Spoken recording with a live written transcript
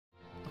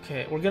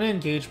Okay, we're gonna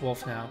engage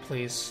Wolff now,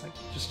 please. Like,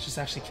 just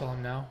actually kill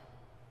him now.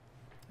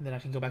 And then I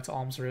can go back to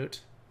Alm's route.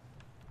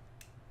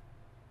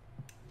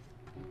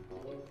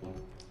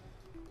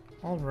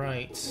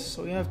 Alright,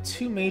 so we have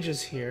 2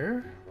 mages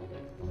here.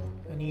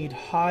 I need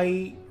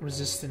high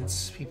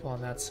resistance people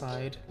on that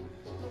side.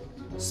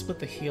 Split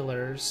the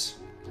healers.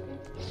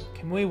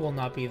 Kamui will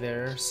not be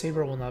there.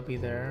 Saber will not be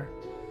there.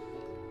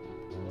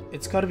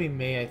 It's gotta be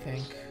Mei, I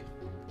think.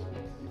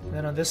 And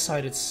then on this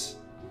side it's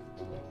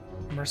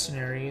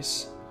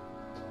mercenaries.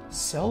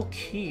 Sell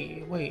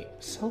key. Wait,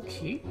 sell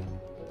key?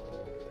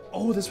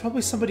 Oh, there's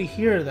probably somebody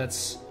here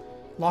that's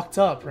locked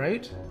up,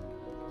 right?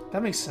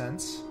 That makes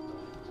sense.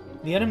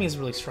 The enemy is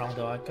really strong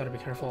though, I gotta be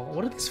careful.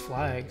 What are these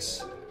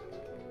flags?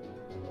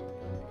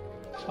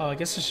 Oh, I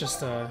guess it's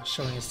just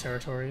showing his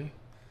territory.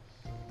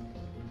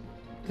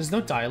 There's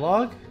no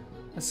dialogue?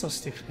 That's so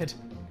stupid.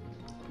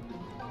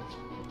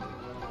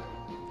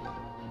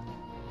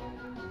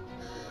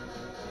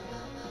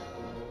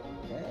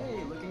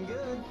 Hey, looking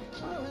good.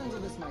 I'll handle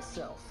this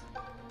myself.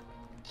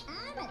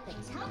 I'm at the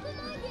top of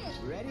my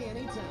game. Ready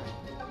anytime.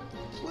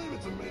 Leave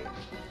it to me.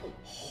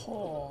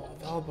 Oh,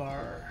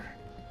 Valbar.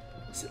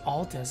 Is it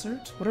all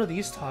desert? What are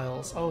these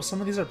tiles? Oh,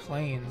 some of these are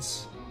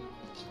plains.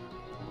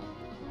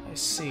 I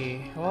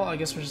see. Well, I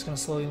guess we're just gonna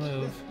slowly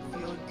move.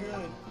 Feeling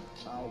good.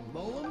 I'll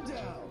mow them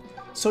down.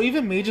 So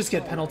even mages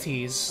get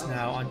penalties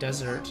now on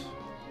desert.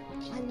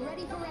 I'm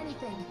ready for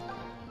anything.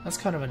 That's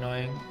kind of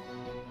annoying.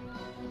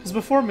 Because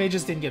before,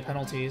 mages didn't get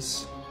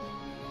penalties.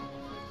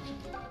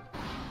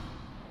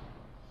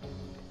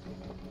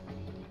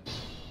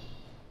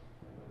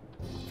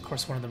 Of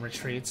course, one of them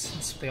retreats.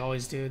 That's what they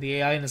always do. The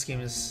AI in this game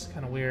is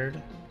kind of weird.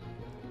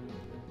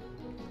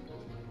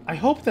 I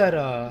hope that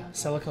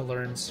Celica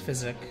learns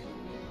Physic,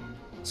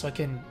 so I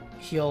can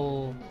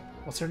heal...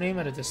 What's her name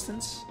at a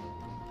distance?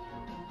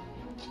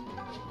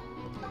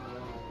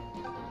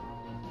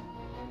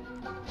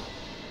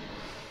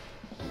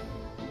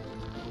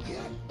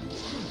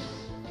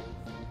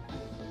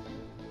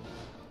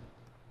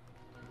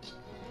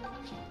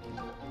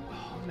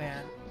 Oh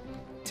man,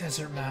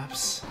 desert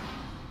maps.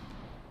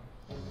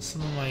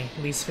 Some of my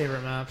least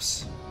favorite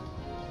maps.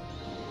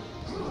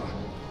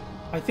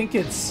 I think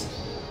it's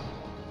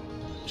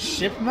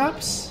ship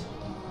maps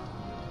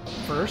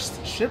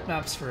first. Ship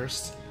maps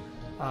first.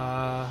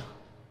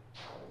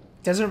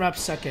 Desert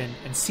maps second,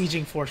 and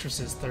sieging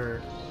fortresses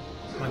third.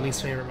 My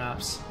least favorite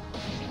maps.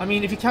 I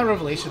mean, if you count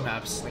Revelation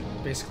maps, like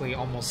basically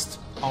almost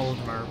all of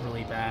them are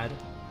really bad.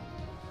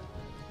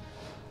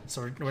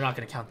 So we're not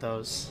going to count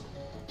those.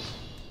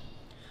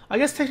 I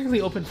guess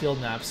technically open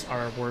field maps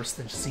are worse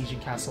than siege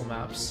and castle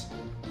maps.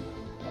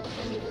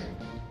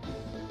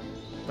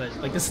 But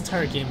like this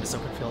entire game is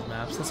open field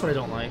maps. That's what I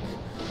don't like.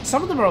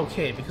 Some of them are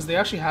okay because they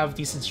actually have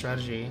decent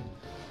strategy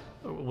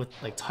with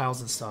like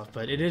tiles and stuff,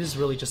 but it is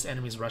really just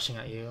enemies rushing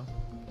at you.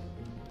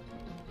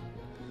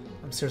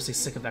 I'm seriously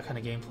sick of that kind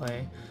of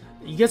gameplay.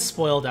 You get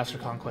spoiled after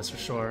Conquest for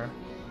sure.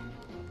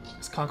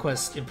 Because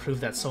Conquest improved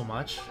that so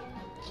much.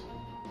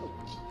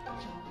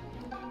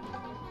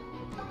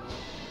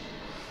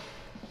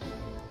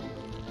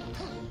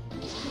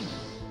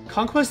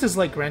 Conquest is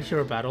like Grand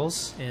Hero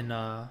battles in,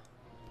 I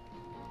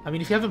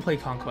mean, if you haven't played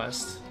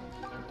Conquest,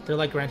 they're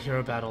like Grand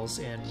Hero battles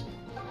in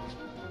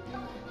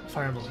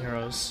Fire Emblem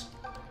Heroes.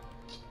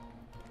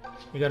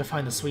 You gotta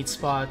find the sweet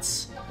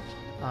spots,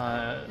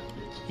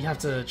 you have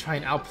to try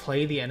and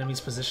outplay the enemy's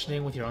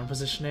positioning with your own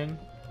positioning.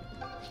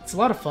 It's a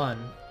lot of fun.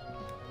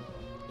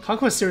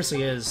 Conquest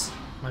seriously is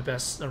my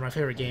best, or my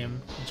favorite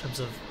game in terms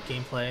of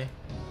gameplay.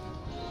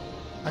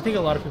 I think a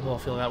lot of people will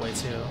feel that way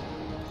too.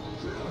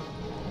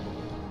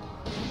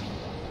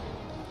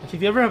 Like,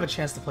 if you ever have a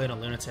chance to play it on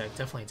Lunatic,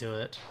 definitely do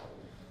it.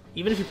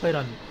 Even if you play it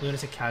on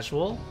Lunatic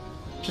Casual,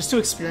 just to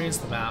experience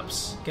the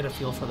maps, get a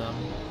feel for them.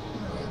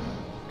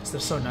 Because they're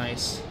so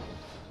nice.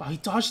 Wow, he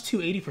dodged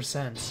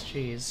 280%,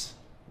 jeez.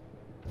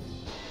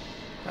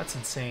 That's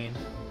insane.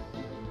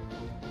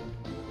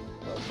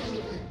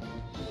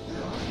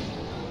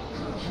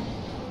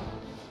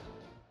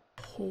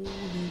 Holy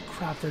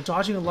crap, they're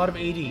dodging a lot of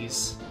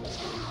 80s.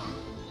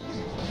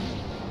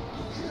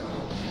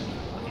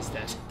 Oh, he's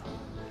dead.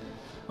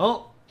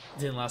 Oh,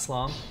 didn't last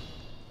long.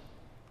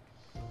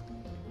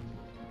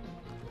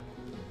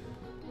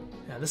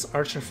 Yeah, this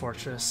Archer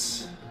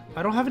Fortress.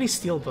 I don't have any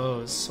steel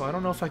bows, so I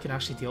don't know if I can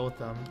actually deal with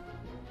them.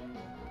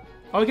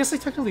 Oh, I guess I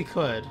technically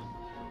could.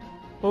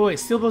 Oh wait,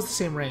 steel bow's the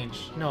same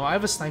range. No, I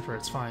have a sniper,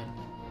 it's fine.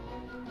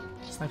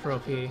 Sniper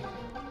OP.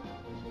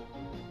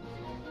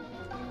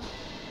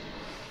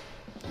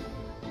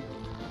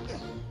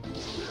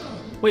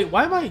 Wait,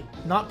 why am I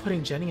not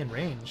putting Jenny in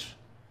range?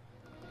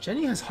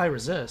 Jenny has high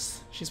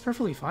resist. She's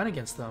perfectly fine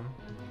against them.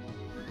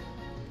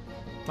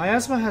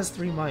 Miasma has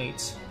 3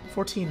 might,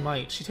 14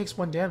 might. She takes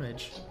 1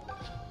 damage.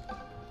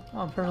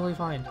 Oh, I'm perfectly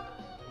fine.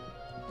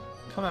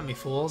 Come at me,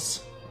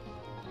 fools.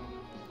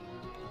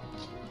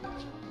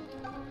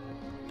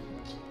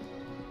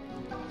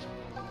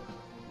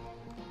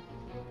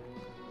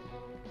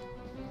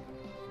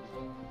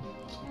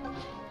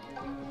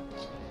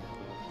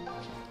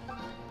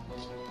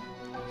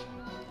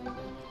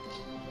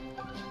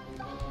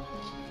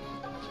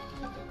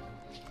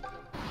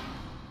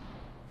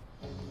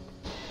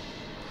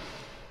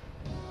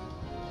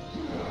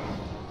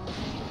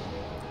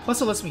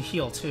 Plus it lets me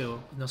heal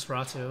too, with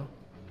Nosferatu.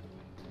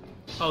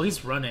 Oh,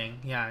 he's running.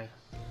 Yeah.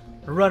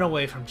 Run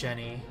away from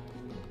Jenny.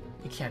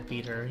 You can't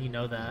beat her, you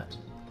know that.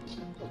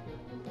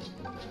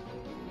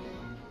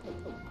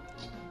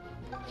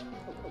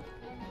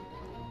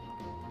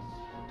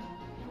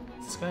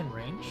 Is this guy in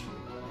range?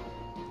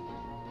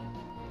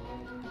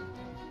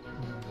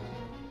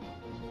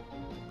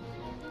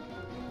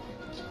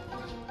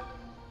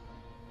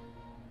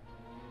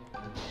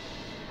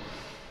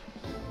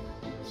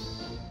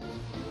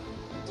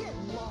 Get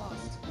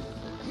lost.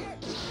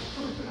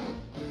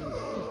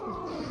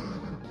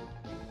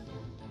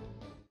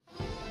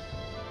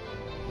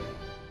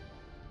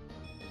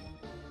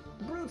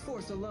 Brute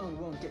force alone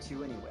won't get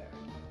you anywhere.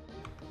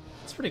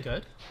 It's pretty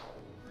good.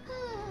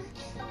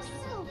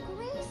 So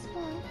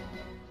graceful.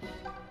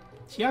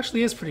 He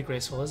actually is pretty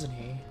graceful, isn't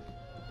he?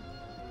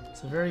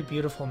 He's a very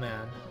beautiful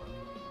man.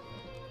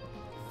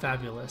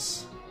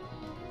 Fabulous.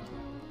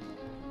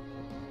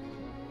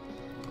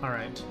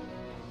 Alright.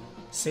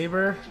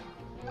 Saber,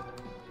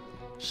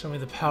 show me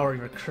the power of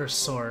your cursed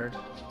sword.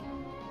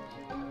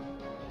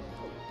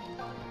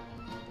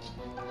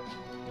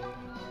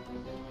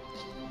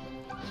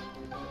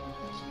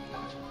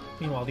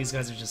 Meanwhile, these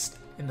guys are just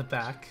in the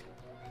back,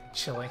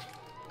 chilling.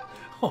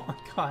 Oh my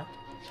god.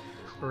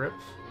 Rip.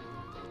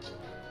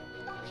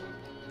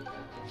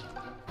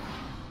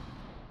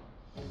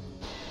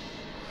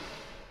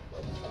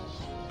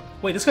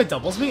 Wait, this guy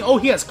doubles me? Oh,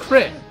 he has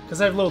crit!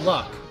 Because I have low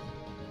luck.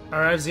 Or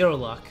I have 0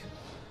 luck.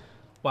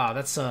 Wow,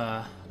 that's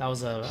that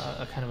was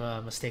a kind of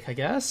a mistake, I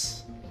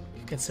guess.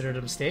 Considered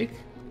a mistake.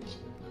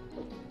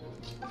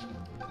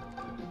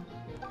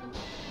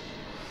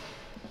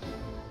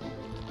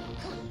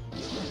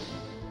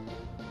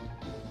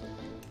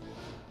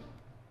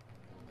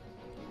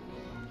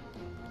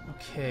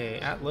 Okay,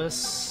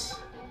 Atlas,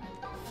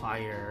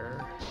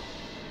 fire.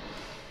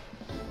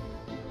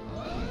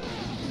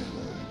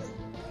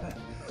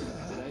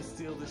 Did I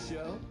steal the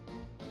show?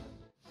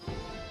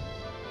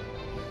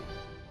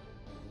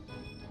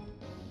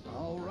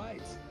 All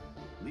right,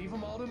 leave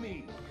them all to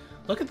me.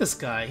 Look at this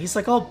guy. He's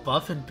like all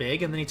buff and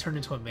big, and then he turned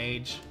into a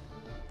mage.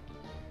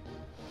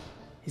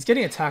 He's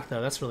getting attacked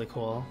though. That's really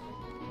cool.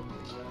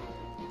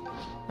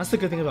 That's the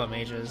good thing about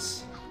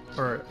mages.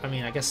 Or, I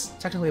mean, I guess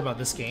technically about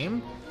this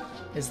game,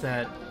 is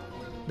that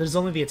there's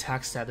only the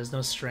attack stat. There's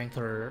no strength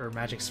or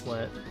magic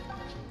split.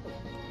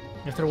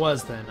 If there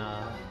was, then,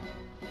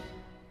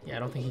 yeah, I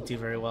don't think he'd do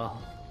very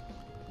well.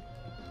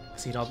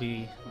 Because he'd all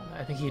be...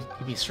 I think he'd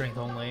be strength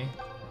only.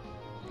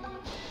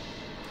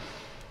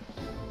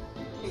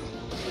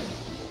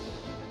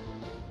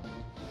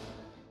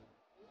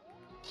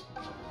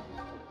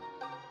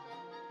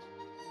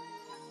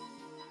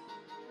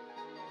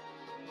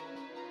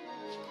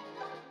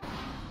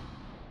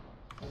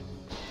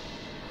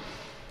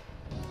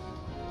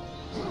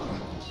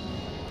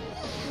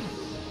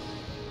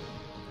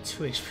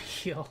 HP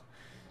heal.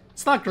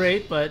 It's not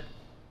great, but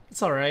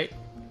it's alright.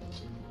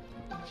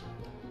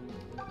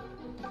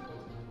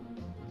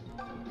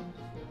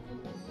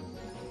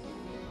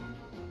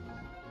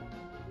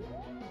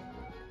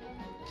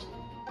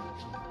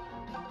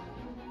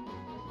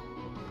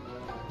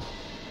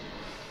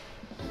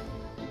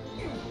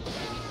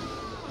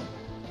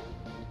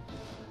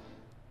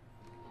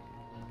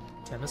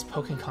 Damn, this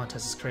poking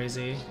contest is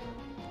crazy.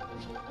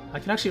 I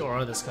can actually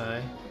aura this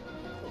guy.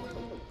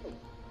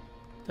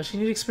 Does she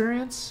need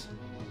experience?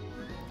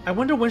 I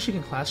wonder when she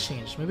can class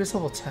change. Maybe it's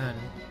level 10.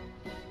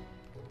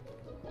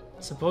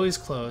 So Bowie's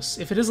close.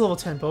 If it is level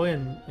 10, Bowie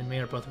and May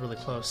are both really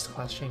close to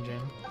class changing.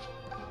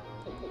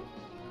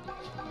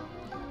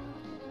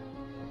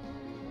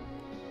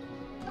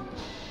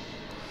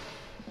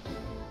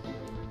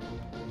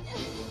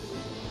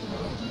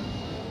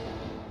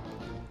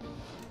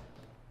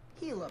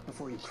 Heal up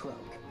before you croak.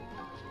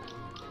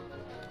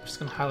 I'm just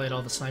gonna highlight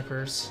all the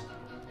snipers.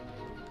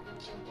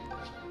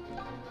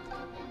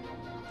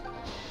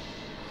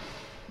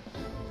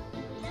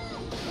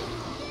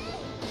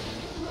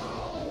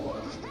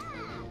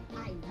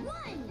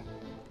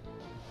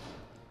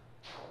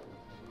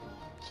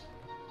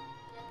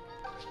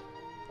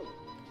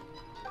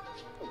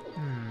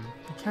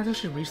 I can't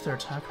actually reach their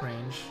attack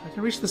range. I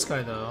can reach this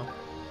guy though.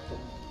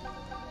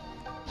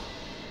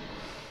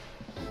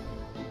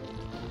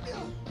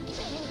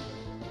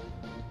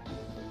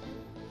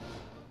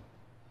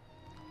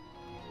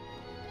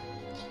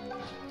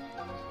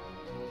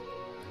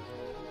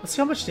 Let's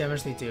see how much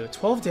damage they do.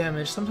 12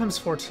 damage, sometimes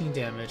 14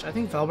 damage. I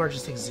think Valbar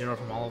just takes 0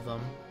 from all of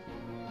them.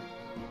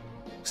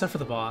 Except for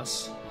the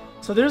boss.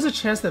 So there's a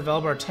chance that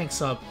Valbar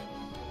tanks up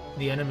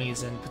the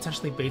enemies and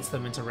potentially baits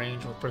them into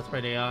range with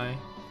Birthright AI.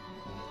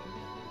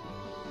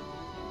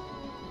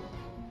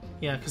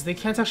 Yeah, because they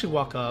can't actually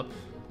walk up.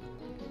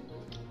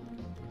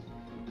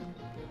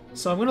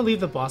 So I'm going to leave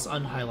the boss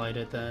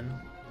unhighlighted then.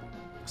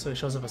 So he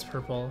shows up as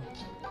purple.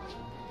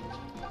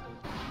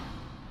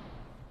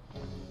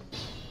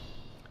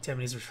 Damn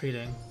it, he's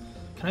retreating.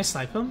 Can I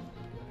snipe him?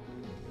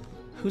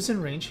 Who's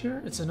in range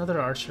here? It's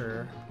another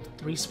archer.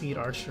 3-speed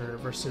archer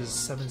versus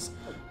 7...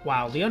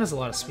 Wow, Leon has a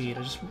lot of speed.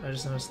 I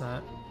just noticed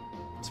that.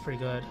 It's pretty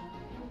good.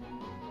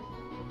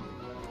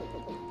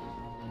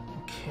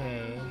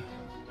 Okay.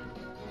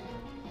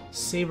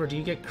 Saber, do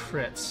you get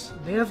crits?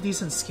 They have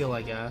decent skill,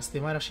 I guess. They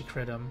might actually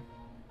crit him.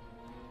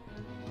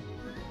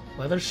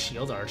 Leather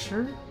shield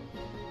archer?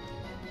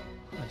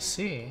 I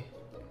see.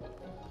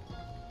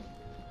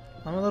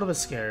 I'm a little bit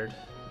scared.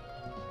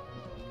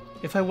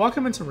 If I walk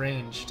him into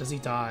range, does he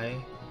die?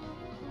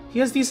 He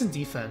has decent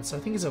defense, so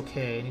I think he's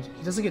okay. And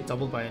he doesn't get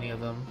doubled by any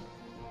of them.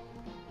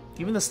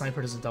 Even the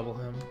sniper doesn't double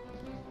him.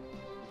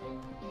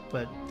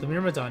 But the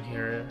Myrmidon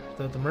here,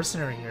 the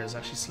mercenary here is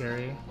actually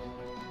scary.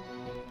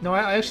 No,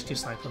 I actually do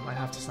snipe him. I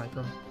have to snipe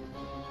him.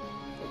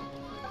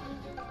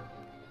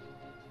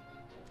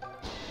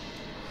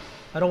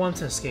 I don't want him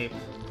to escape.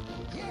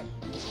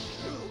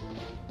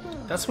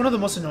 That's one of the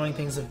most annoying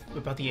things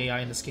about the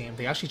AI in this game.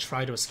 They actually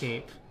try to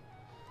escape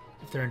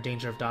if they're in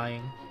danger of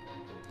dying.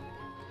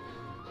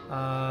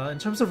 In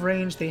terms of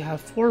range, they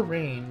have 4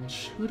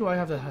 range. Who do I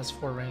have that has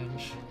 4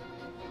 range?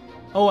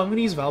 Oh, I'm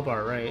gonna use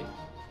Valbar, right?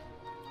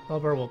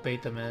 Valbar will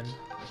bait them in.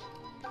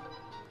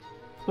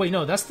 Wait,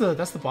 no, that's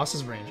the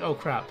boss's range. Oh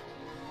crap.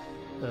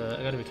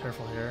 I gotta be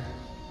careful here.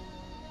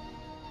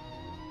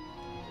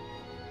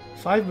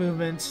 5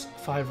 movement,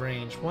 5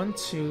 range. 1,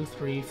 2,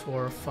 3,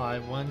 4,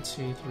 5. 1,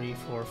 2, 3,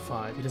 4,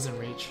 5. He doesn't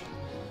reach.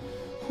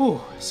 Whew,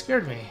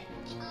 scared me.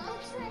 I'll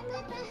try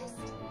my best.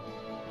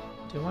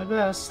 Do my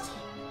best.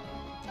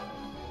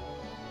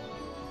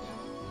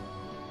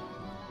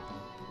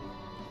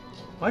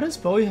 Why does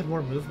Bowie have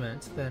more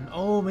movement than...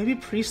 Oh, maybe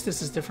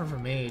Priestess is different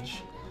from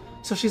Mage.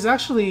 So she's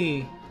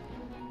actually...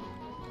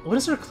 What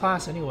is her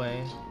class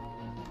anyway?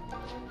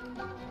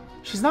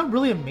 She's not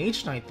really a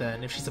Mage Knight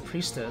then, if she's a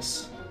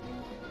Priestess.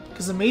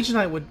 Because a Mage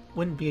Knight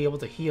wouldn't be able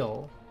to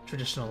heal,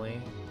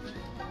 traditionally.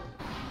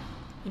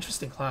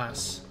 Interesting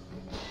class.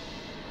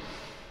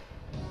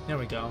 There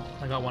we go.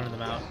 I got one of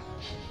them out.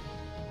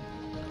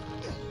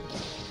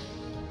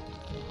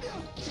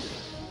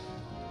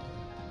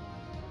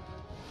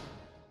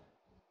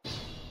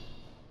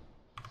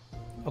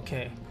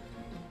 Okay.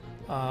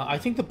 I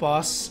think the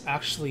boss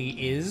actually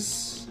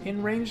is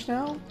in range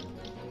now,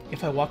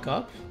 if I walk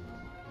up.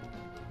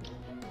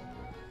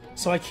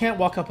 So I can't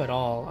walk up at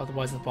all,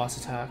 otherwise the boss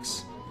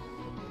attacks.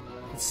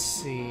 Let's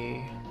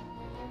see...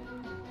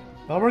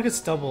 Valbar gets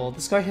doubled.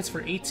 This guy hits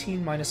for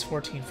 18 minus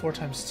 14, 4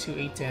 times 2,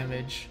 8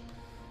 damage.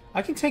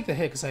 I can take the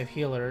hit because I have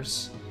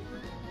healers.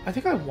 I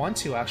think I want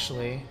to,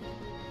 actually.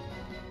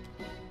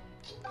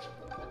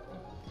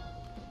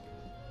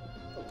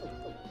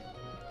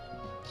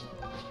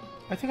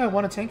 I think I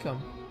want to tank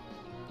him.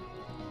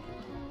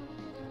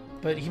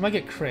 But he might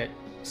get crit.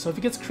 So if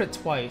he gets crit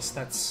twice,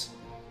 that's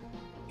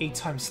 8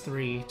 times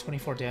 3,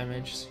 24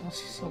 damage. So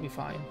he'll be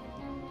fine.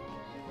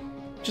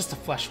 Just a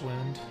flesh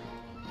wound.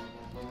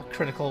 A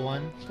critical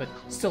one, but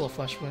still a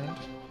flesh wound.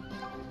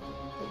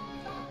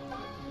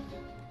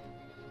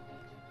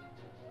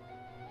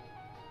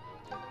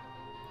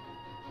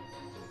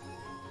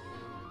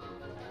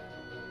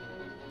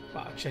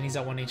 Wow, Jenny's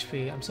at 1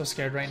 HP. I'm so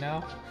scared right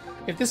now.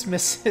 If this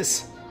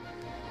misses...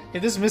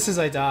 If this misses,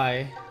 I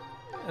die.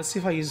 Let's see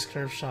if I use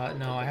curve shot.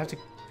 No, I have to...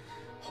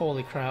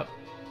 Holy crap.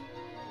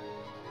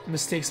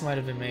 Mistakes might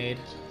have been made.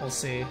 We'll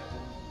see.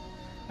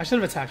 I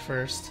should have attacked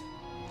first.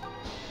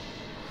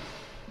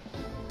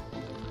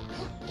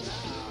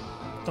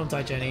 Don't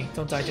die, Jenny.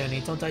 Don't die, Jenny.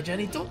 Don't die,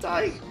 Jenny. Don't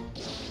die!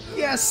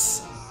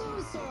 Yes!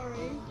 So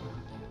sorry.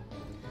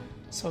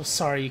 So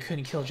sorry you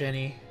couldn't kill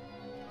Jenny.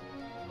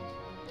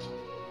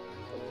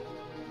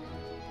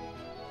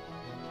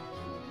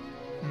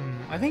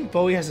 I think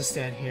Bowie has to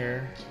stand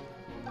here.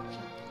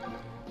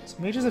 So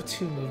mages have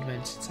 2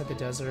 movement inside the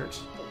desert.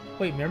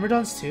 Wait,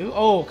 Myrmidon's 2?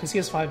 Oh, because he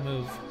has 5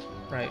 move.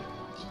 Right.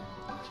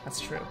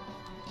 That's true.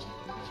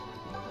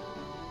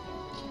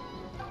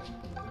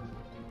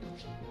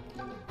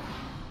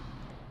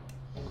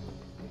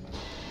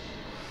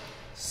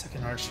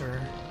 Second archer.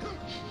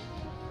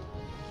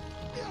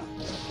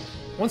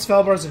 Once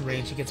Valbar's in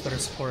range, he gets better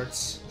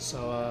supports.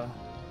 So,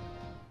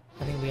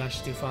 I think Leon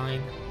should do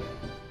fine.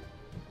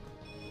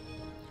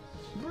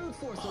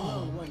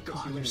 Oh my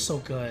god, you're so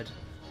good.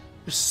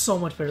 You're so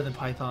much better than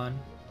Python.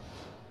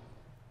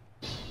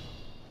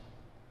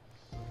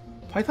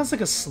 Python's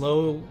like a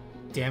slow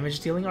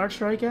damage dealing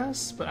archer, I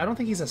guess, but I don't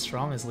think he's as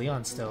strong as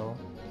Leon still.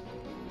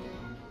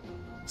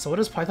 So what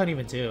does Python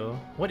even do?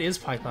 What is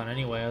Python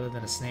anyway, other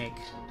than a snake?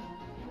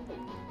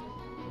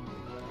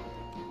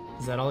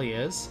 Is that all he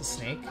is? A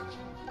snake?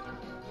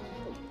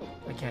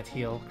 I can't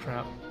heal.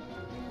 Crap.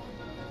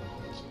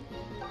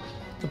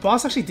 The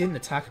boss actually didn't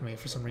attack me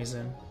for some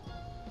reason.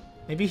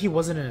 Maybe he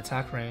wasn't in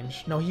attack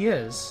range. No, he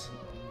is.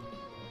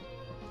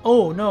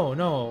 Oh, no,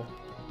 no.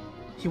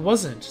 He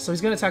wasn't, so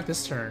he's gonna attack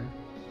this turn.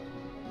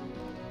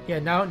 Yeah,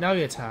 now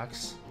he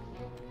attacks.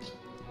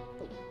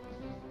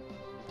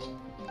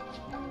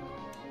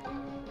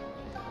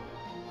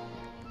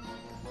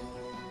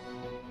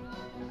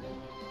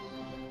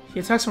 He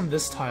attacks from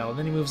this tile, and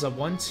then he moves up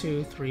 1,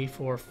 2, 3,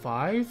 4,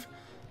 5.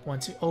 1,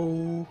 2...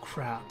 Oh,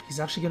 crap. He's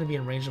actually gonna be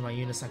in range of my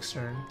units next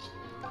turn.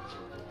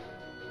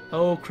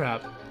 Oh,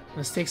 crap.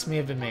 Mistakes may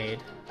have been made.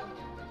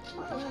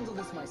 I'll handle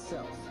this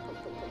myself.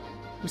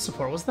 Whose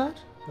support was that?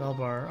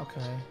 Velbar,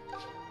 okay.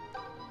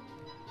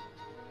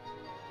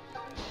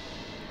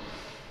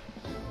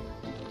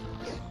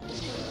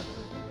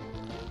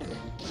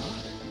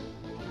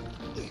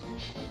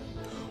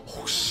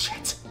 Oh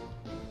shit!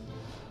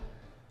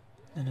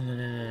 No, no, no,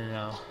 no, no,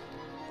 no.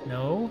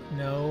 No,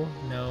 no,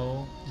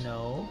 no,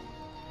 no.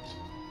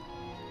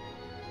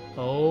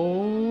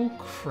 Oh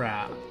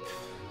crap.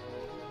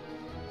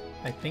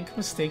 I think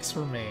mistakes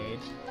were made.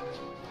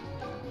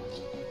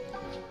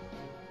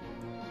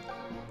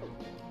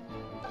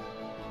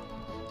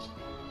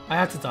 I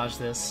have to dodge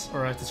this,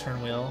 or I have to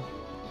turn wheel.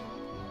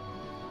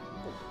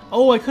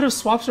 Oh, I could have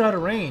swapped her out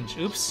of range.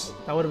 Oops,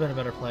 that would have been a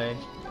better play.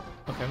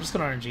 Okay, I'm just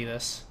gonna RNG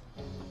this.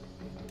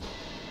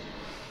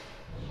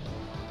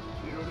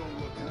 You don't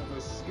look half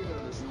as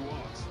scared as you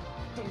ought.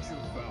 Don't you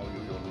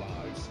value your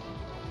lives?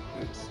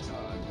 It's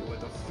time to let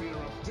the fear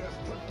of death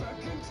put back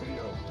into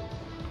you.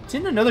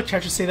 Didn't another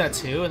character say that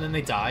too, and then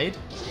they died?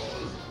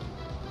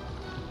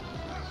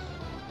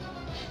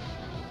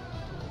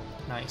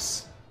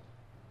 Nice.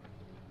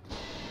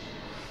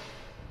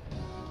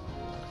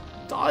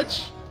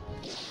 Dodge!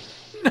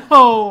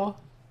 No!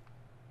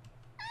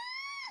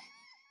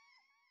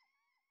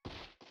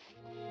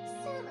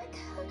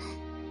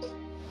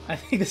 I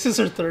think this is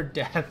her third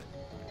death.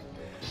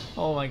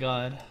 Oh my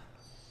god.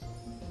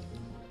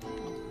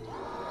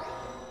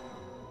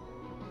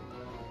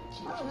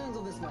 I'll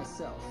handle this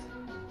myself.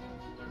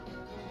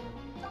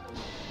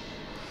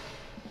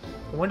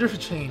 I wonder if it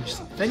changed.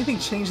 If anything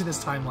changed in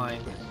this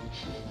timeline.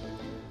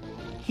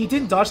 He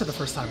didn't dodge that the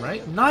first time,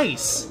 right?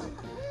 Nice!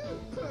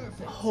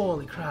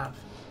 Holy crap.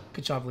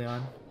 Good job,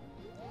 Leon.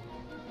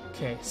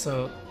 Okay,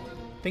 so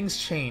things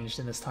changed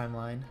in this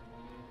timeline.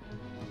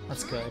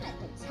 That's good.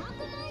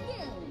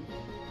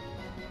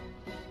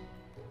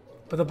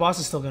 But the boss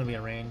is still going to be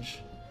in range.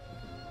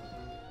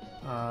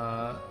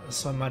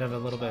 So I might have a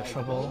little bit of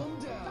trouble.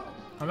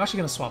 I'm actually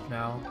going to swap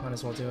now. Might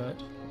as well do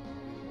it.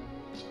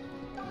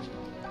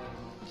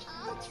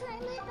 I'll try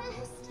my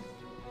best.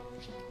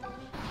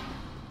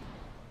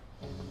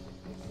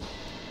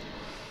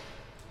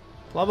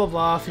 Blah blah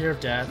blah, fear of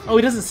death. Oh,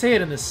 he doesn't say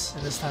it in this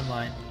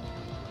timeline.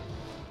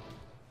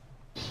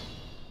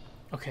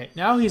 Okay,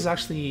 now he's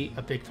actually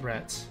a big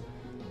threat.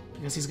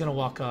 Because he's gonna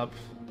walk up.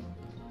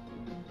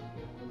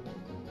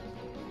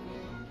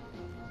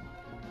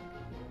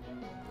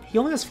 He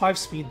only has 5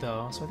 speed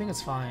though, so I think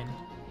it's fine.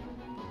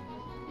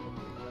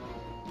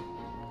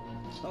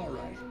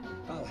 Alright,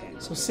 I'll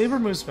handle So Saber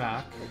moves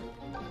back.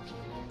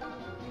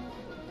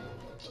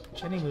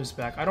 Jenny moves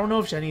back. I don't know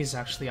if Jenny's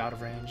actually out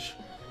of range.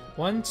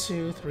 1,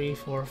 2, 3,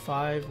 4,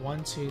 5.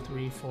 1, 2,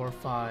 3, 4,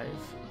 5.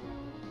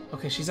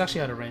 Okay, she's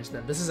actually out of range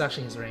then. This is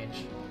actually his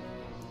range.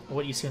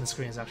 What you see on the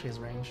screen is actually his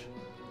range.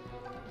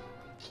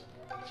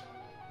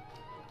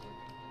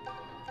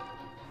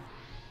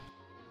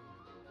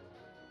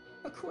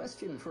 A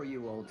question for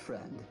you, old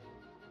friend.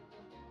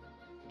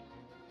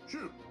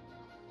 Shoot!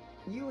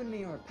 You and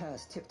me are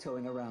past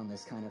tiptoeing around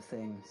this kind of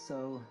thing,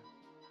 so...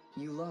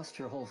 You lost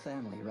your whole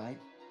family, right?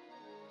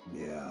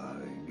 Yeah,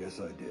 I guess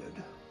I did.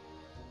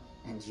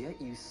 And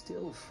yet you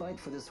still fight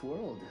for this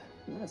world.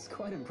 That's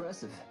quite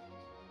impressive.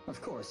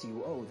 Of course,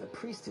 you owe the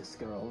priestess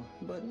girl,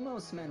 but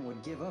most men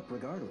would give up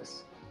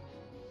regardless.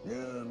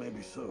 Yeah,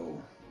 maybe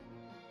so.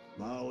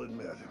 I'll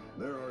admit,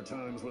 there are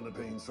times when the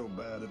pain's so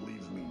bad it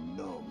leaves me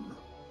numb.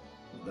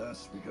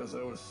 That's because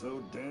I was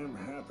so damn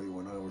happy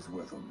when I was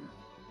with him.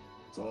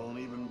 It's all an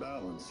even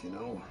balance, you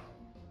know?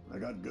 I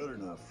got good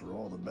enough for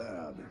all the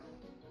bad.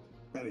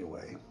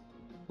 Anyway,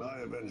 I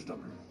avenged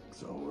him,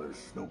 so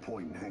there's no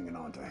point in hanging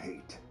on to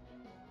hate.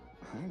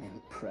 I'm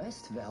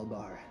impressed,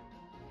 Valbar.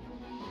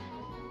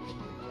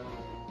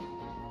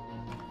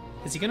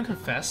 Is he gonna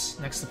confess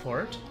next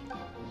support?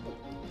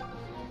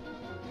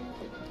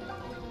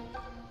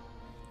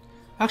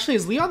 Actually,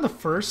 is Leon the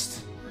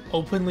first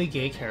openly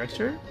gay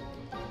character?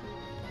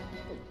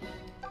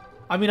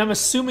 I mean, I'm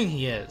assuming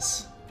he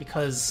is,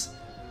 because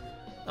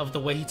of the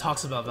way he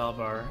talks about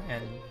Valbar,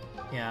 and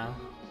yeah.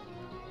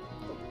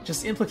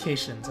 Just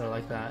implications are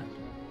like that.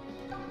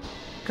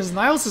 Because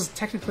Niles is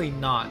technically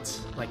not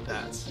like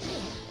that.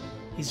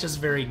 He's just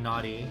very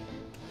naughty.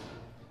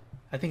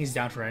 I think he's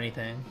down for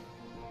anything.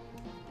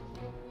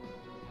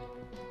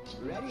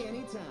 Ready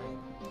anytime.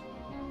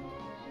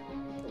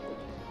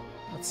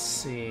 Let's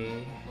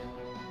see.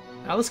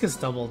 Alice gets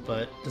doubled,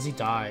 but does he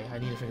die? I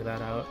need to figure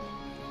that out.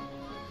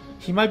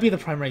 He might be the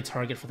primary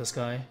target for this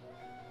guy.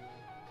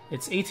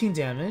 It's 18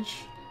 damage.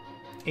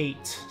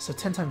 8, so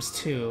 10 times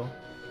 2.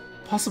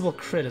 Possible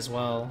crit as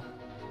well.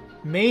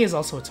 May is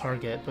also a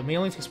target, but May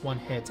only takes 1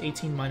 hit.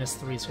 18 minus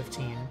 3 is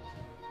 15.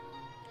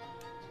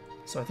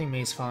 So I think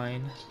May's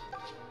fine.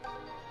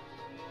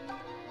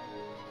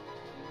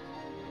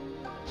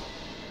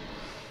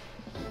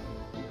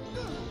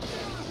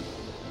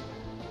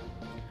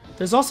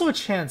 There's also a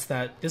chance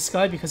that this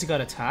guy, because he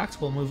got attacked,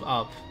 will move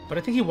up, but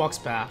I think he walks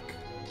back.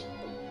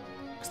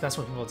 Because that's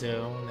what people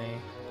do when they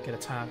get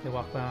attacked, they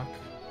walk back.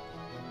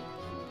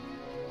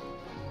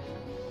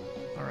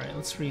 Alright,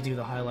 let's redo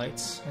the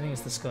highlights. I think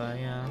it's this guy,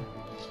 yeah.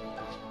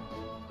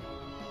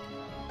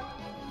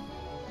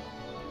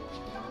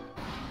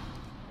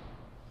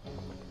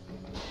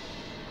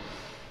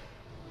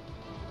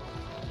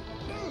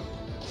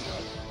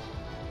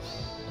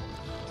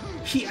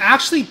 He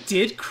actually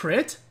did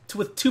crit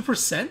with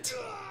 2%?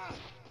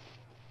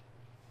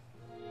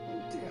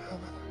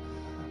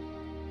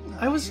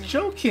 I was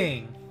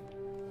joking.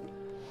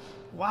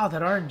 Wow,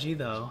 that RNG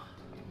though.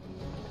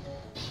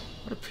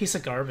 What a piece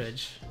of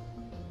garbage.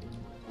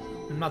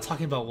 I'm not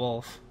talking about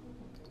Wolff.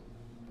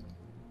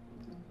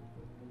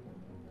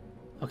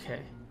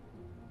 Okay.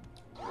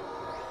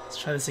 Let's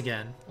try this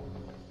again.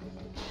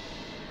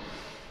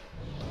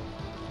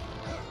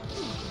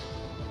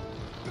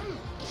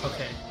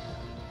 Okay.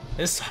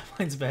 This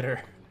timeline's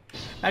better.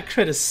 That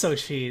crit is so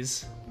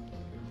cheese.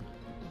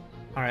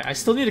 Alright, I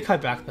still need to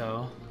cut back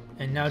though.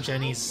 And now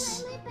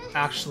Jenny's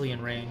actually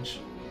in range.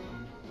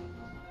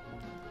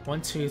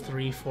 1, 2,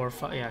 3, 4,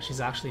 5. Yeah, she's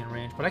actually in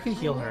range. But I can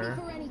heal her.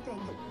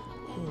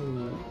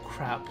 Oh,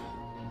 crap.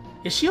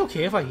 Is she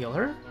okay if I heal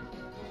her?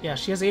 Yeah,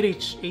 she has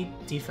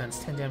 8 defense,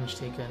 10 damage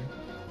taken.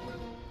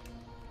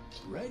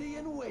 Ready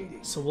and waiting.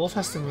 So Wolff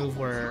has to move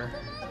where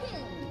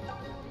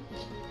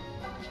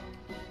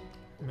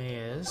Mei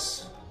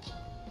is.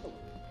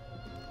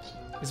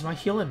 Is my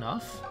heal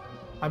enough?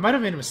 I might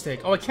have made a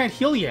mistake. Oh, I can't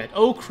heal yet.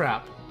 Oh,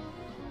 crap.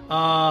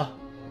 I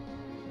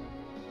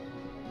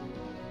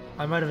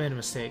might have made a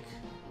mistake.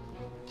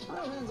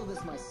 I'll handle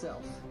this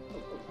myself.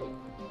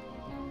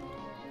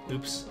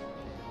 Oops.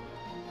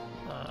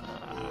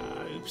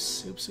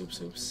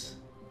 Oops.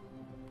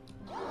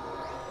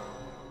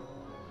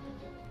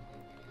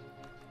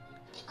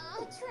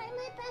 I'll try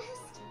my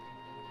best.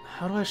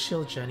 How do I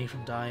shield Jenny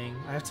from dying?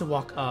 I have to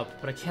walk up,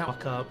 but I can't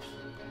walk up.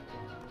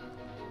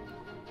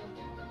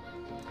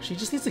 She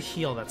just needs a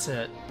heal, that's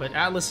it. But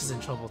Atlas is in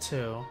trouble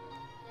too.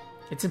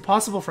 It's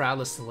impossible for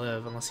Atlas to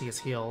live unless he gets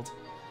healed.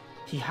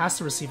 He has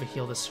to receive a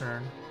heal this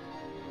turn.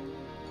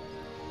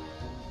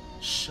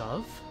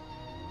 Shove?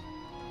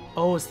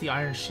 Oh, it's the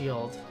Iron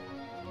Shield.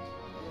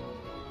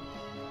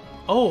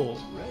 Oh!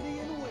 Ready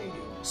and waiting.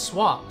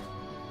 Swap.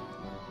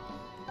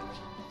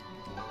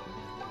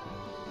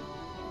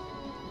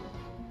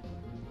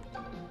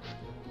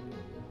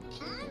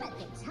 I'm at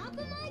the top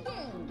of my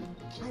game.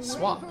 I'm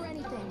Swap.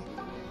 ready for anything.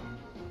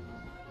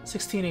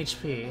 16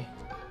 HP.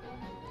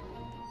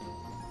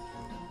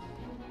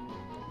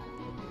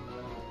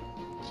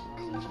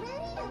 I'm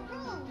ready to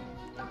roll.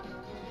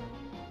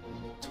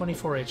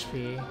 24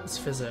 HP. It's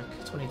Physic.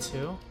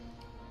 22.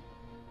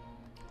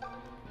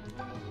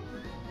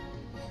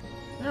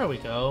 There we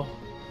go.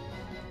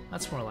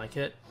 That's more like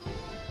it.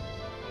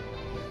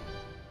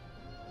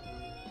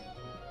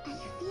 I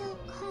feel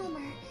calmer.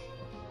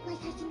 Like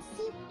I can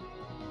see.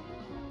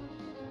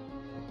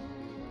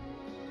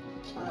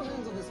 I'll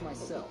handle this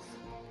myself.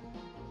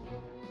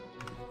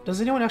 Does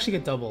anyone actually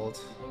get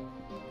doubled?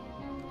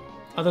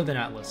 Other than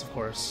Atlas, of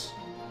course.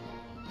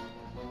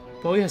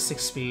 Bowie has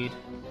 6 speed.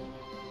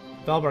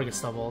 Valbar gets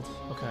doubled.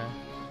 Okay.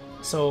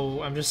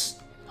 So I'm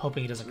just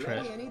hoping he doesn't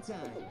crit. Ready anytime.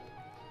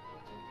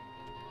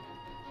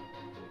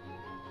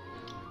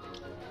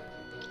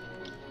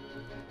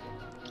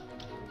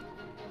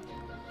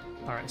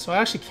 Alright, so I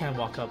actually can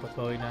walk up with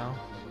Bowie now.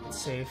 It's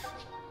safe.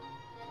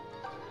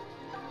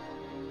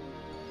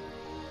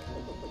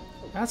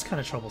 That's kind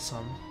of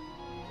troublesome.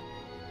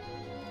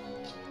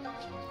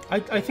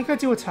 I think I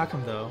do attack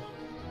him though.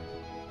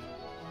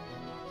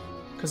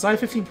 Because I have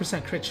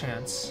 15% crit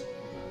chance.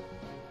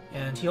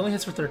 And he only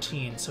hits for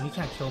 13, so he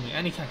can't kill me,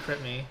 and he can't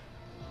crit me.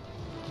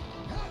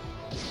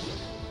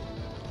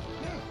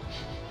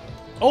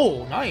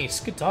 Oh, nice!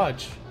 Good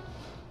dodge.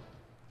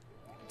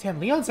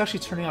 Damn, Leon's actually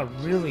turning out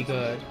really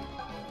good.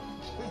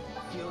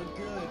 Feeling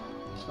good.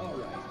 All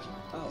right,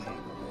 I'll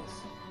handle this.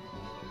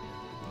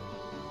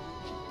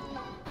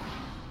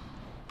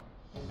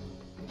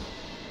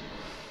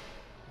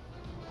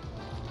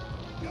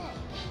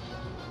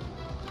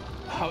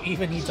 How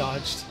even he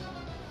dodged.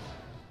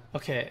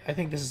 Okay, I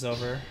think this is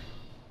over.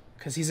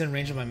 Because he's in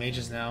range of my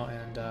mages now,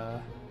 and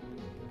yeah,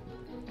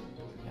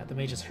 the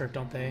mages hurt,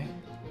 don't they?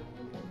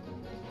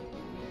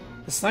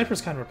 The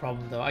sniper's kind of a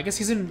problem, though. I guess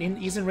he's in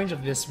range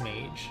of this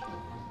mage.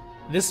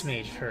 This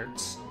mage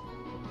hurts.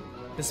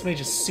 This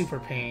mage is super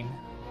pain.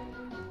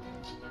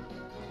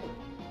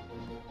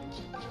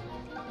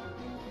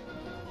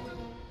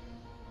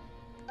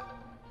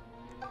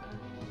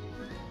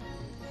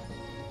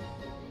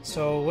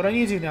 So what I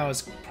need to do now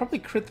is probably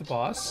crit the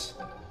boss.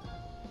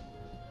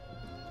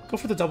 Go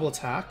for the double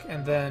attack,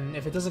 and then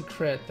if it doesn't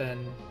crit,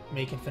 then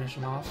Mei can finish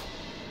him off.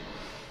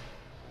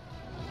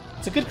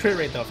 It's a good crit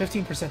rate though,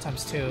 15%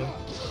 times 2.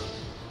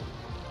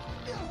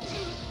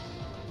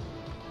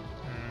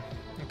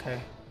 Okay.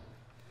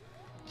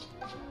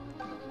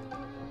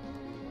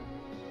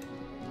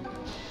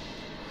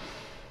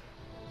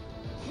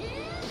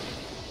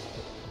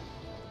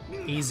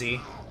 Easy.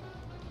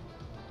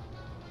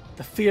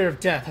 The fear of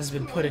death has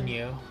been put in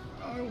you.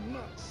 I'll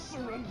not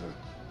surrender.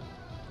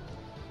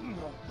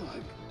 Not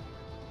like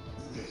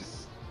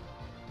this.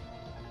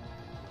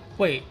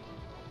 Wait.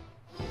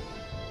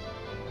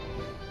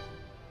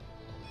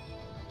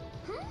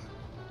 Huh?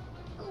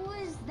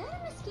 Was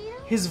that a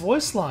mosquito? His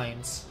voice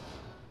lines.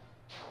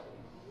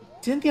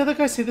 Didn't the other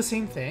guy say the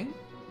same thing?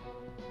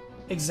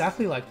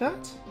 Exactly like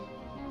that?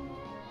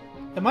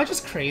 Am I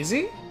just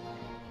crazy?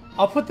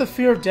 I'll put the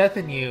fear of death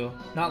in you,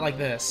 not like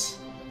this.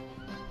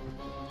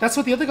 That's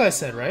what the other guy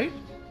said, right?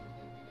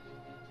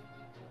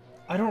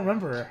 I don't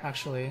remember,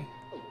 actually.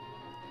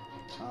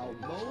 I'll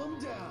mow him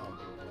down.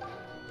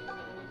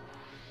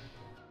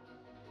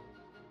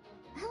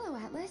 Hello,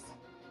 Atlas.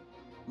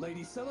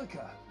 Lady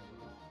Celica.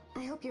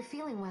 I hope you're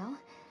feeling well.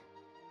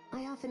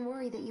 I often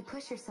worry that you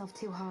push yourself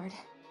too hard.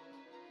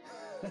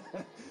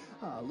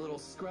 A little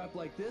scrap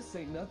like this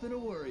ain't nothing to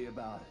worry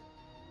about.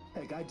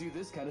 Heck, I do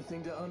this kind of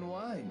thing to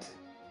unwind.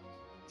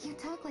 You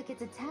talk like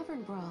it's a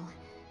tavern brawl,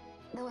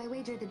 though I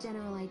wager the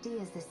general idea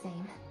is the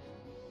same.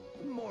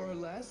 More or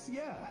less,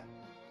 yeah.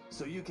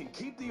 So you can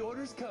keep the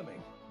orders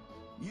coming.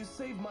 You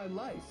saved my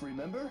life,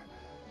 remember?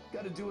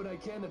 Gotta do what I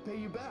can to pay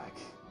you back.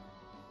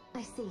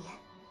 I see.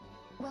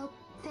 Well,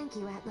 thank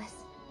you, Atlas.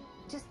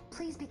 Just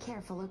please be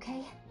careful,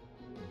 okay?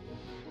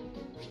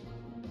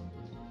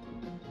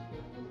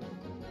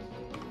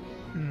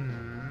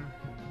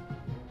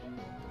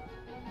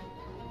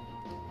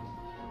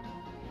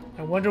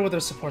 I wonder what their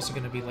supports are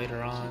going to be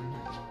later on.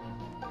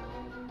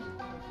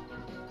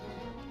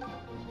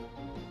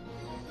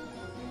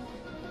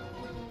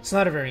 It's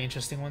not a very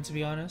interesting one, to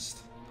be honest.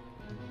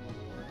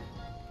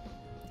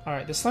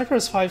 Alright, the sniper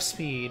has 5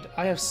 speed.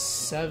 I have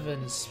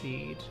 7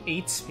 speed.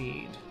 8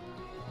 speed.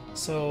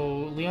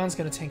 So Leon's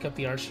going to tank up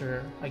the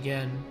archer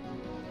again.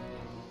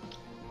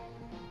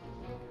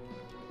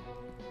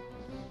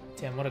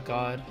 Damn, what a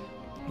god.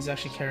 He's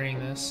actually carrying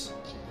this.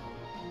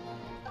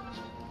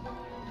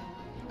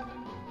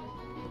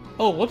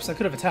 Oh, whoops, I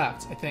could have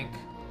attacked, I think.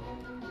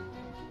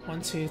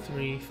 1, 2,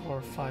 3,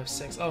 4, 5,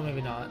 6. Oh,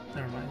 maybe not.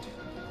 Never mind.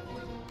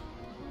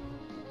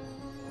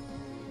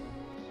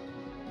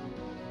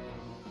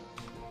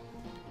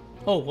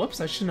 Oh, whoops,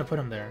 I shouldn't have put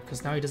him there,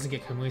 because now he doesn't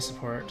get Kamui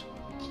support.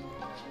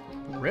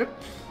 RIP.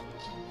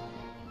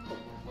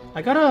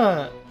 I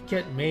gotta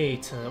get Mei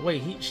to...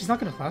 Wait, she's not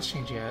gonna class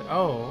change yet.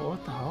 Oh,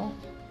 what the hell?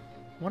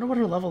 I wonder what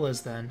her level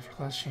is then for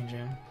class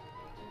changing.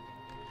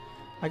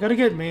 I gotta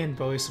get Mei and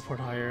Bowie support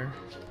higher.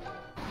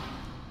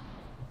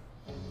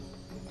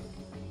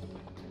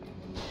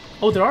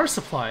 Oh, there are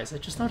supplies. I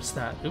just noticed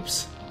that.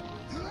 Oops.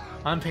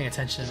 I'm paying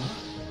attention.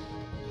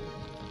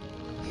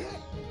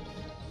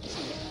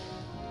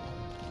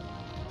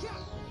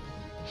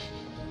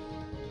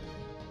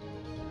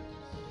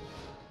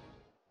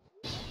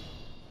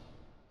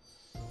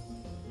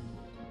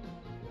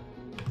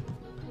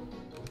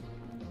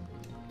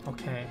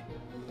 Okay.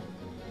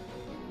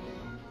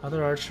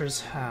 Other archers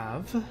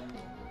have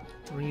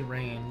 3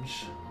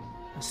 range.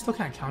 I still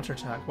can't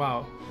counterattack.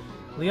 Wow.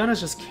 Leon is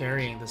just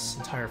carrying this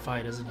entire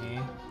fight, isn't he?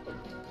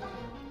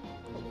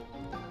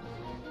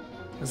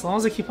 As long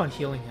as I keep on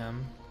healing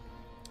him.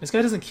 This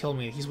guy doesn't kill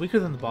me. He's weaker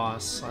than the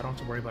boss, so I don't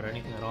have to worry about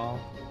anything at all.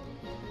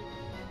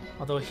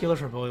 Although a healer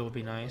for Bowie would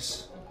be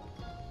nice.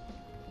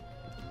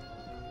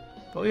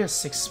 Bowie has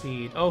 6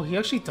 speed. Oh, he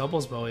actually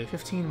doubles Bowie.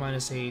 15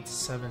 minus 8,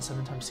 7.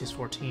 7 times 2 is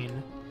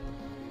 14.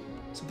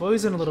 So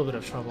Bowie's in a little bit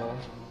of trouble.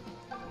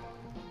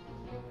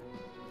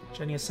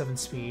 Jenny has 7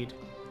 speed.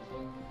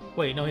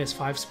 Wait, no, he has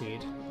 5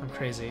 speed. I'm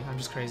crazy. I'm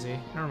just crazy.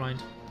 Never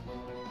mind.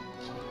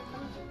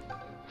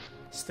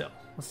 Still,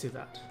 let's do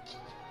that.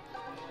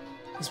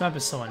 This map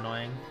is so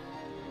annoying.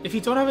 If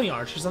you don't have any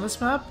archers on this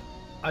map,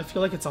 I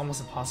feel like it's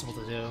almost impossible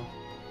to do.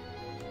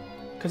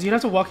 Because you'd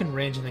have to walk in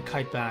range and then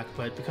kite back,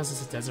 but because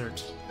it's a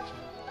desert,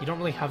 you don't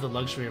really have the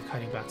luxury of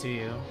kiting back, do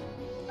you?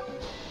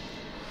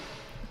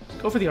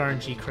 Go for the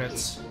RNG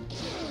crits.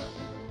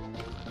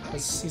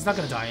 Because he's not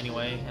going to die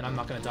anyway, and I'm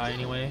not going to die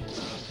anyway.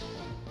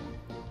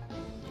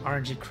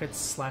 RNG crits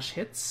slash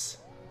hits.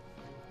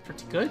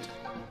 Pretty good.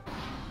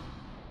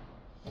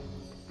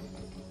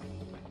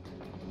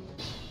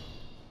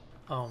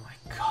 Oh my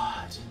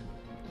god.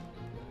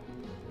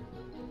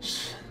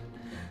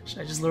 Should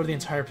I just lure the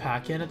entire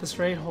pack in at this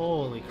rate?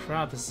 Holy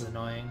crap, this is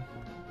annoying.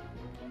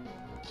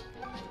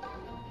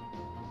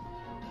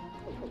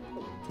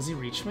 Does he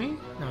reach me?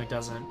 No, he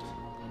doesn't.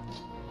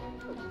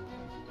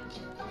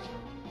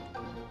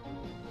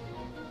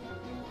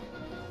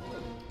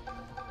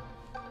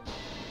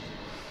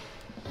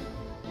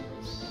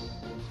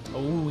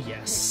 Oh,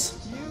 yes.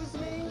 Excuse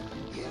me?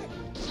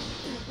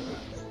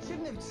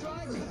 Shouldn't have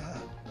tried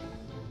that.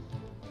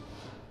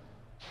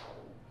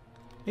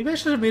 Maybe I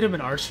should have made him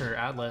an archer,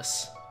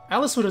 Atlas.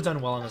 Atlas would have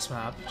done well on this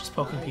map, just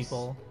poking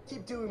people.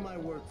 Keep doing my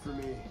work for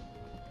me.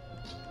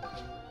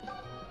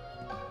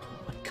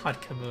 Oh my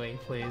god, Kamui,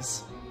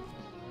 please.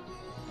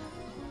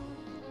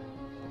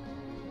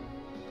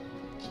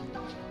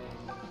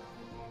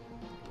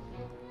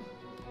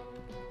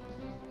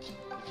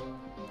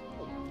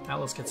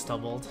 Atlas gets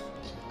doubled.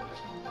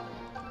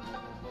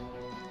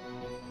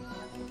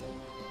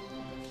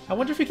 I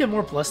wonder if we get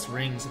more blessed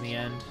rings in the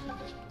end.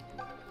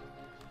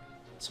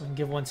 So we can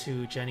give one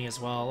to Jenny as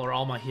well, or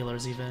all my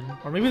healers even.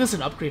 Or maybe there's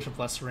an upgrade for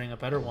blessed ring, a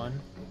better one.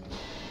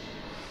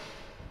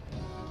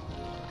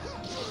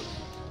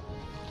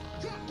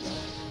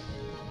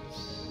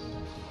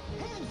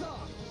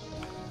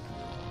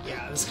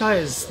 Yeah, this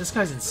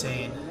guy's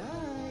insane.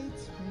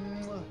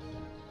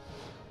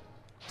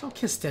 Don't Don't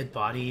kiss dead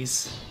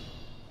bodies.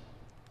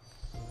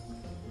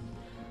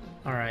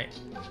 Alright.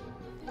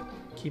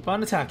 Keep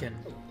on attacking.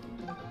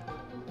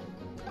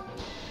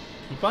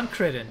 Keep on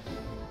critting.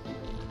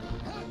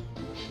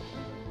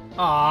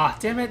 Aw,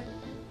 damn it!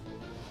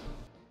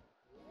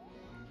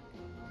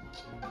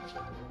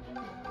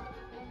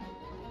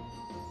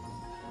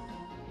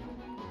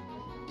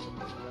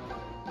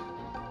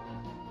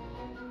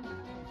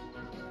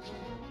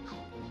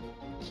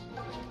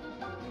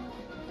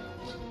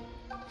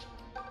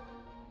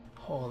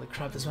 Holy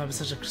crap, this map is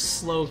such a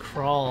slow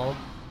crawl.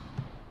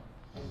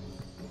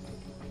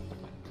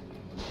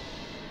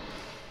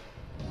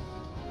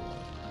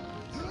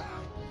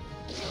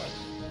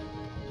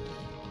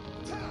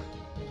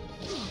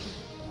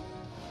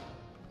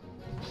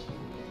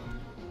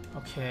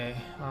 Okay,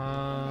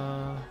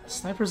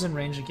 sniper's in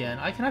range again.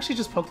 I can actually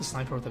just poke the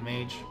sniper with a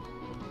mage.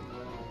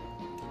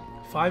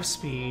 5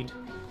 speed.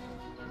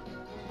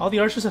 All the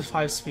archers have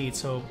 5 speed,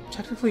 so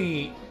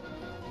technically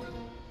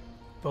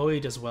Bowie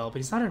does well, but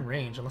he's not in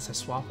range unless I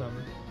swap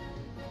him.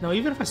 No,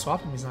 even if I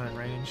swap him, he's not in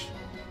range.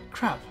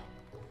 Crap.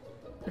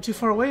 They're too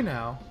far away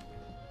now.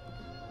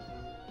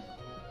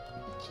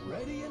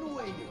 Ready and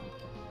waiting.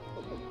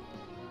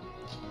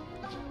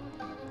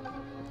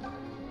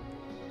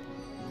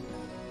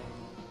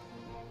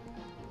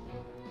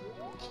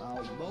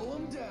 I'll mow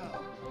him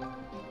down.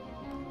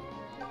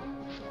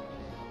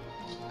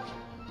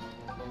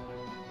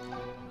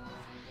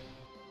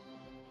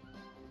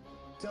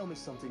 Tell me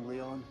something,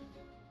 Leon.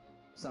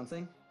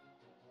 Something?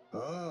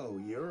 Oh,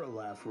 you're a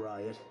laugh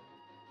riot.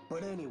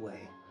 But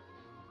anyway,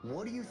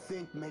 what do you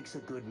think makes a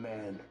good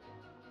man?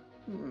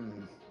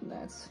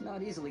 That's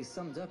not easily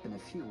summed up in a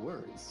few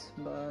words,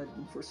 but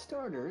for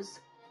starters,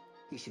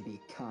 he should be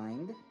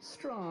kind,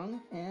 strong,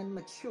 and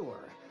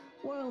mature,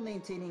 while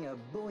maintaining a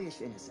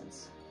boyish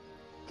innocence.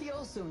 He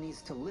also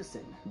needs to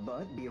listen,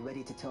 but be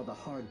ready to tell the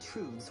hard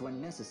truths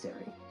when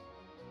necessary.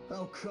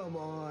 Oh, come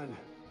on.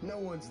 No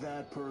one's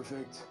that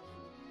perfect.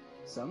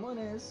 Someone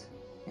is,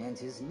 and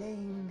his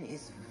name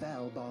is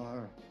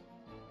Valbar.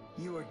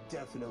 You are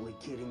definitely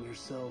kidding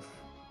yourself.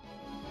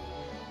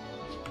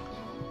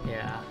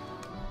 Yeah.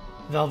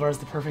 Valvar's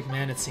the perfect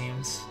man, it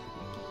seems.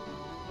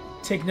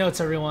 Take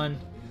notes, everyone.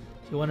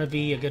 If you want to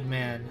be a good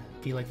man,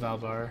 be like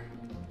Valvar.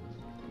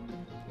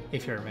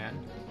 If you're a man.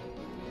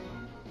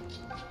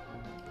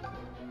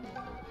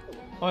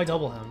 Oh, I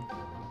double him.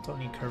 Don't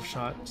need curve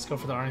shot. Just go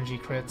for the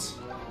RNG crits.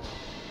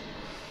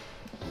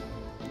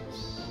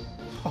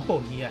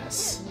 Oh,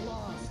 yes.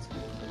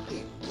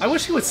 I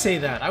wish he would say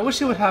that. I wish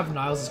he would have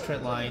Niles'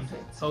 crit line.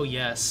 Oh,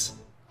 yes.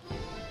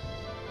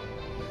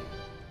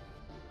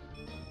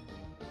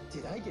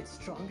 Did I get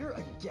stronger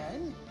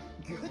again?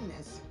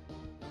 Goodness.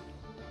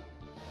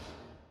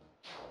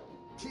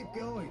 Keep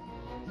going.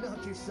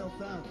 Knock yourself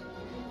out.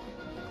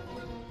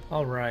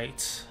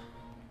 Alright.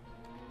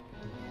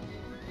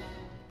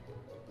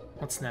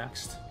 What's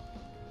next?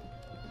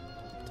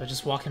 Do I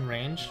just walk in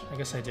range? I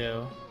guess I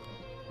do.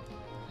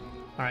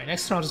 Alright,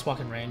 next turn I'll just walk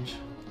in range.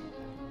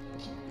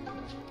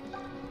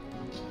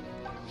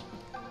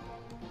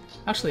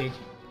 Actually,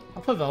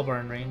 I'll put Valbar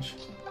in range.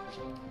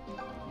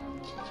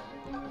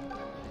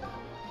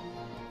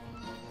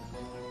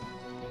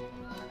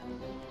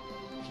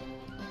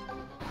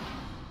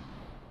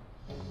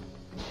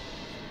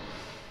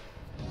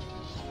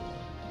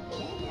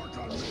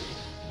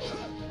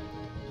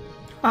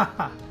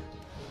 Haha.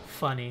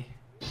 Funny.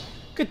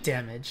 Good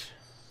damage.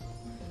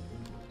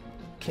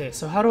 Okay,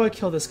 so how do I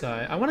kill this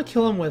guy? I want to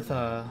kill him with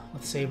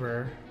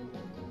Saber.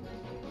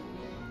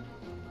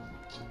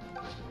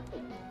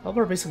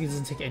 Valbar basically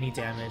doesn't take any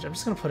damage. I'm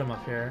just gonna put him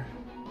up here.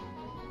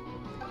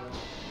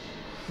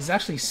 He's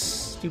actually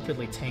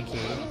stupidly tanky.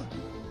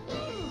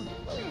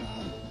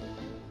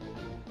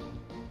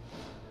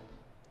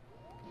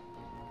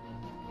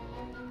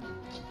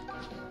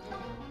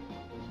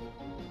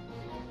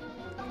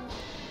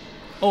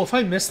 Oh, if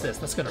I miss this,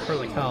 that's gonna hurt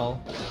like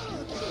hell.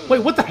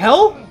 Wait, what the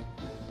hell?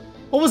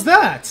 What was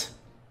that?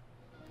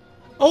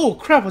 Oh,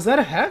 crap, was that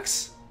a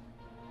hex?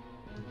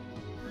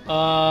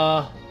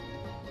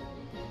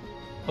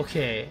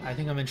 Okay, I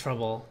think I'm in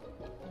trouble.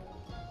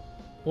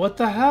 What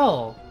the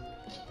hell?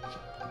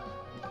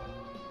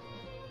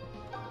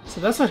 So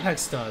that's what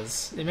hex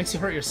does. It makes you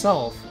hurt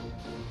yourself.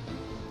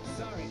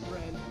 Sorry,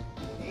 friend.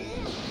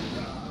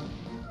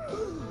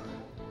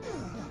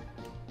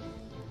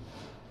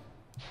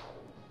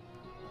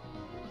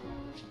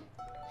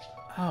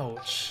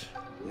 Ouch.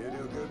 You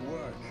do good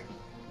work.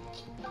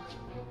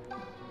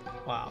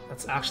 Wow,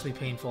 that's actually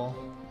painful.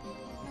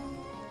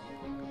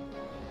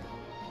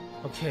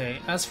 Okay,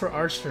 as for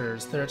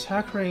archers, their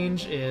attack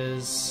range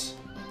is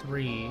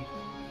 3.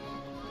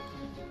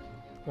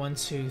 1,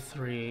 2,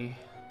 3.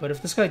 But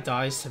if this guy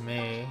dies to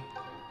Mei...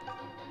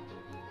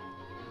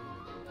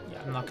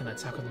 Yeah, I'm not gonna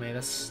attack with Mei,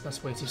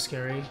 that's way too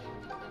scary.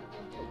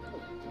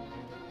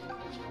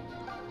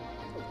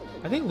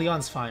 I think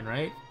Leon's fine,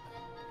 right?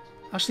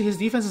 Actually, his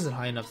defense isn't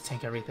high enough to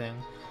tank everything.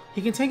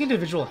 He can tank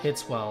individual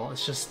hits well,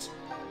 it's just...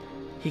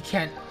 he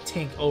can't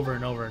tank over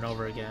and over and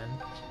over again.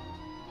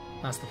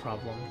 That's the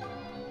problem.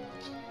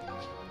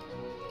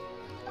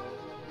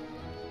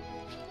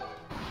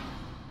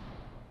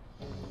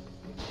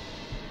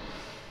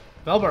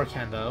 Velbar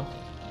can, though.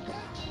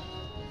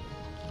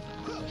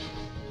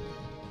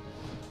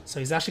 So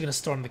he's actually gonna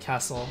storm the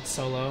castle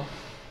solo.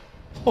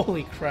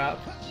 Holy crap.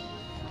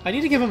 I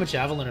need to give him a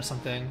javelin or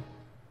something.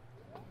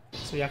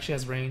 So he actually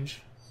has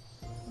range.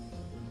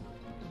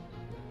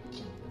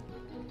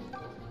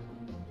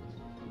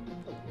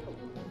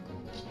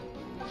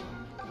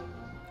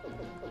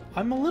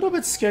 I'm a little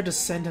bit scared to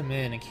send him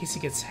in case he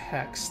gets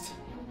hexed.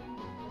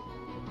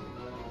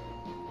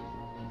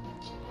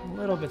 A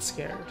little bit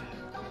scared.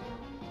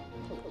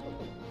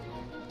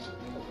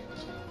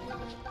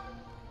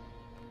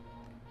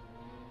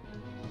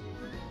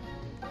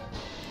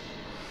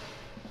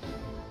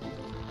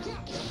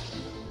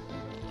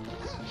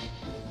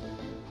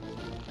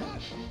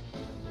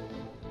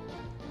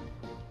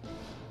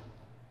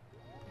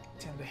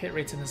 Damn, the hit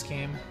rates in this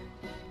game.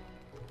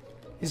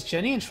 Is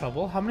Jenny in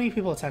trouble? How many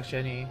people attack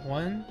Jenny?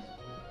 1,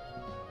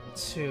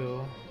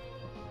 2.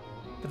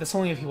 But that's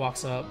only if he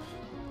walks up.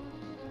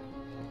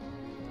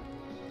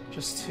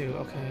 Just 2,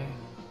 okay.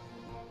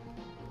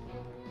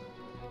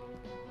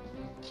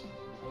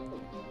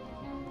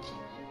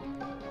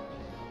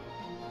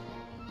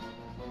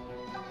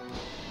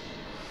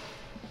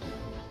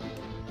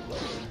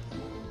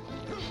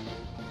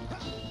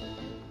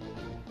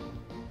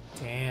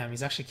 Damn,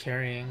 he's actually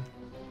carrying.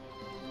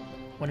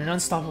 When an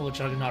unstoppable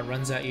juggernaut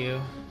runs at you,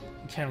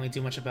 you can't really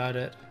do much about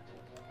it.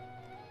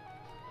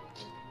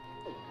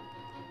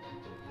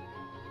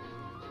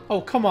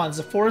 Oh, come on, there's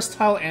a forest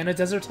tile and a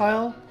desert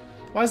tile?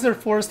 Why is there a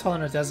forest tile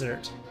and a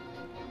desert?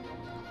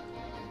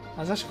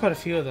 There's actually quite a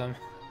few of them.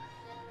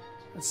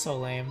 That's so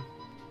lame.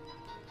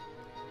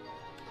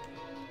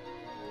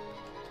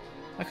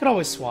 I could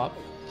always swap.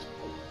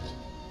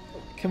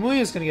 Kamui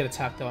is gonna get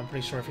attacked though, I'm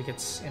pretty sure, if he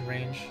gets in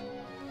range.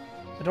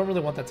 I don't really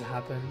want that to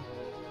happen.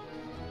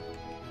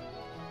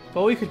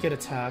 Bowie could get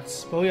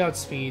attacked. Bowie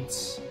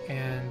outspeeds,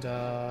 and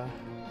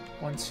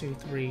 1, 2,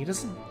 3. He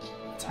doesn't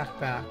attack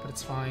back, but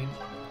it's fine.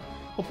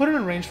 We'll put him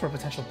in range for a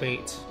potential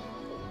bait.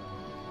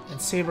 And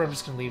Saber, I'm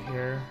just gonna leave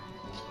here.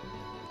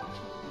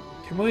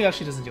 Kamui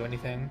actually doesn't do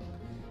anything,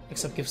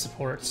 except give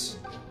supports.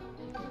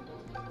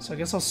 So I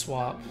guess I'll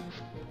swap.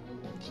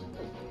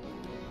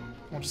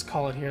 We'll just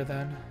call it here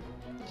then.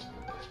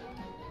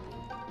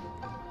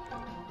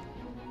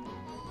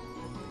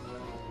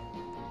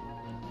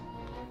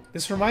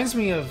 This reminds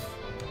me of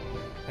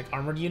like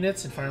armored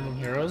units in Fire Emblem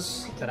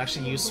Heroes that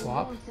actually use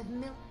swap.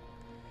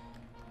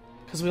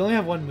 Because we only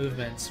have 1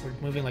 movement, we're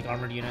moving like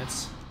armored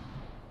units.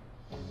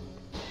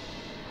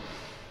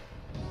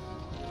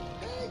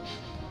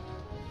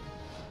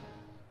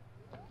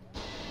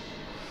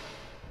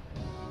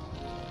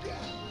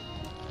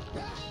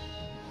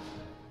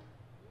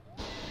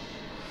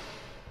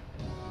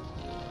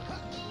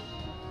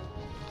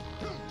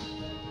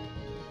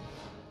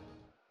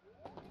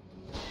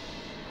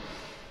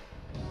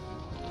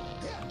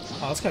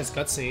 Oh, this guy's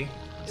gutsy.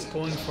 He's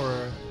going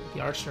for the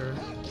archer.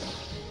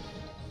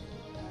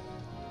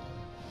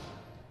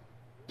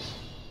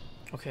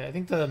 Okay, I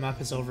think the map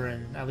is over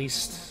in at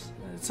least...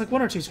 It's like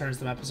 1 or 2 turns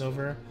the map is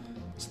over.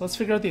 So let's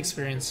figure out the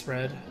experience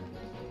spread.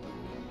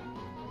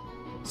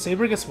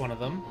 Saber gets 1 of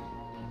them.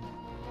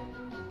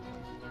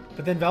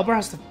 But then Valbar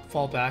has to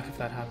fall back if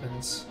that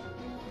happens.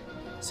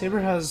 Saber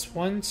has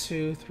 1,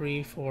 2,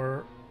 3,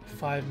 4,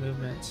 5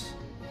 movement.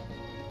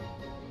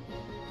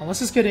 Unless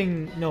he's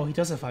getting... No, he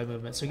does have 5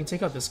 movement, so he can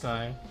take out this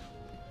guy.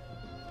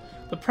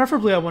 But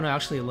preferably I want to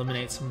actually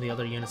eliminate some of the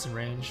other units in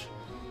range.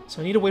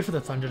 So I need to wait for the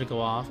thunder to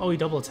go off. Oh, he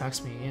double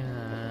attacks me.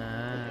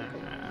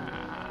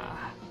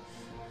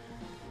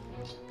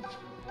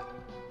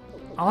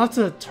 I'll have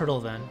to turtle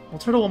then. We'll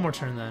turtle 1 more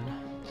turn then.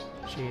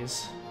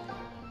 Jeez.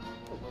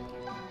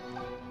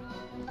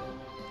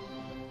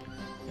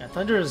 Yeah,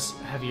 thunder is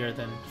heavier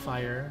than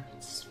fire.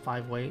 It's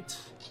 5 weight.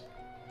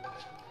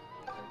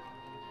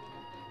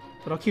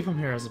 But I'll keep him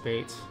here as a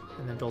bait,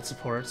 and then build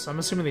supports. I'm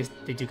assuming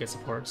they do get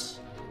supports.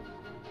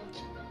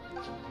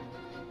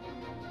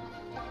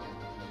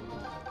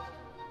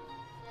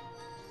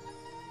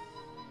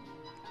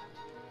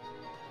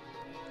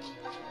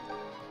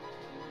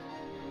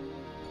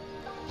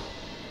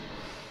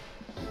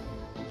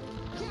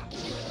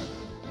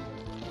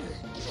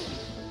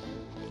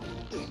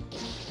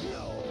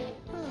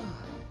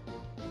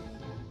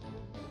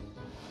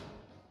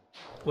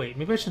 Wait,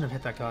 maybe I shouldn't have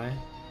hit that guy.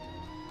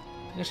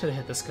 I think I should have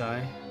hit this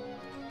guy.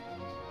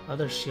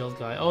 Leather shield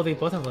guy. Oh, they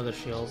both have leather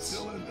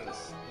shields.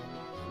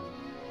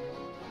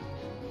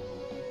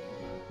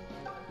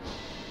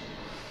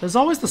 There's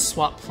always the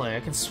swap play. I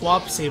can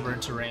swap Saber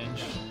into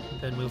range, and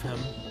then move him.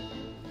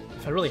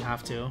 If I really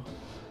have to.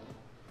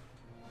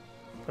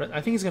 But I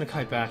think he's gonna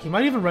kite back. He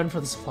might even run for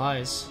the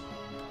supplies.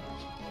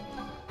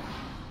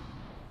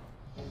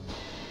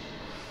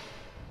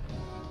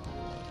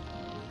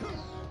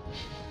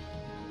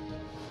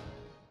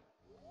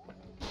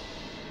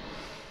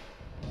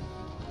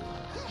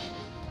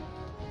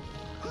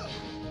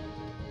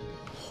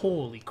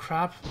 Holy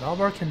crap,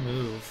 Valbar can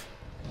move.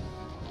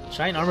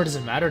 Giant armor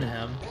doesn't matter to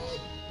him.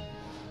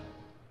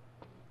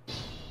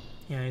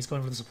 Yeah, he's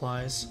going for the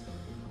supplies.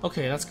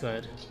 Okay, that's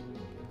good.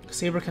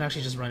 Saber can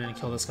actually just run in and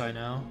kill this guy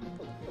now.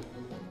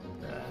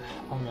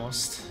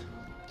 Almost.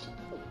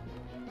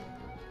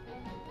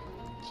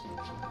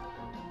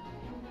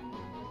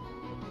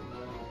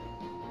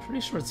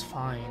 Pretty sure it's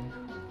fine.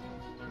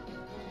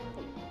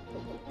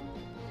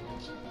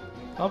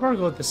 Valbar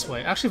go this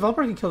way. Actually,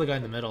 Valbar can kill the guy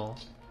in the middle.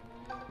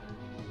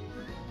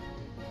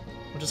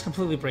 Or just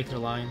completely break their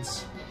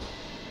lines.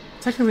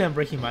 Technically, I'm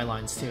breaking my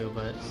lines too,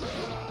 but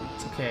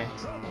it's okay.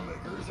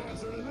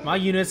 My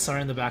units are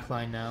in the back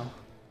line now.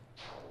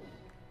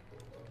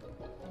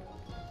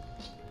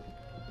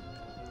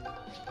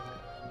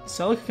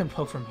 Celica can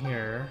poke from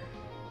here.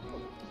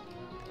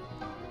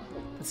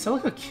 But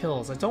Celica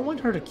kills. I don't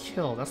want her to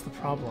kill, that's the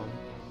problem.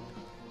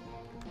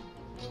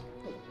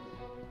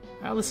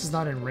 Atlas is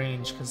not in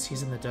range because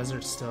he's in the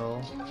desert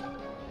still.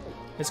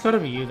 It's gotta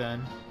be you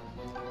then.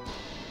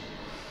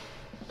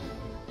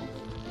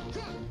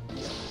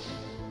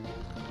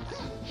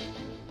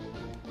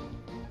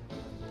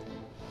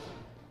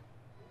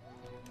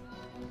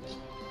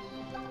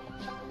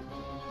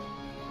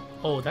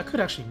 Oh, that could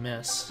actually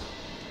miss.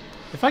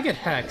 If I get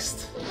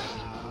hexed...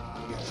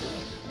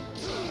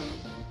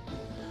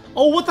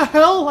 Oh, what the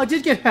hell? I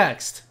did get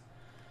hexed!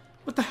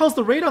 What the hell's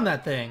the rate on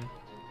that thing?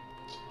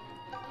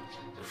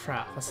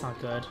 Crap, that's not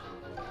good.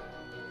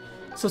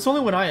 So it's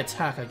only when I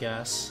attack, I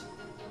guess.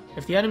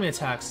 If the enemy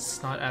attacks,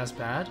 it's not as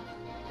bad.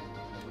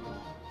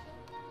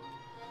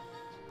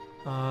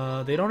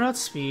 They don't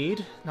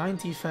outspeed. 9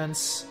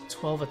 defense,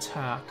 12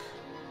 attack.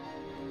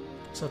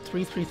 So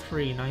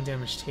 3-3-3, 9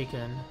 damage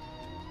taken.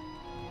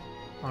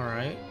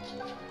 Alright.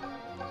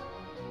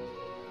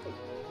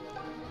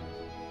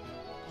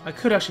 I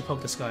could actually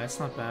poke this guy, it's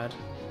not bad.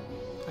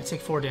 I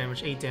take 4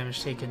 damage, 8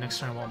 damage taken, next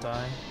turn I won't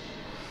die.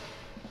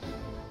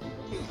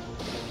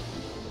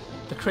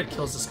 The crit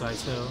kills this guy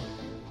too.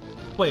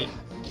 Wait,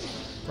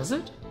 does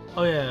it?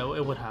 Oh yeah,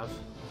 it would have.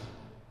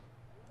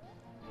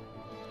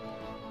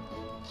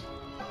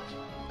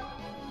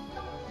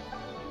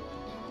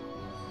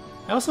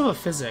 I also have a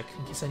physic,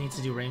 in case I need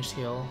to do ranged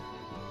heal.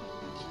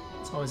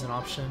 It's always an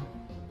option.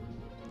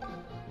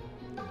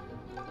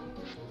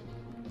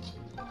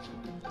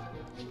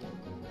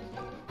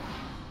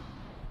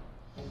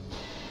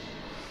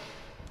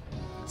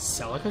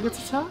 Celica gets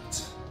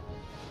attacked?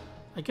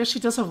 I guess she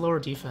does have lower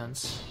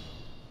defense.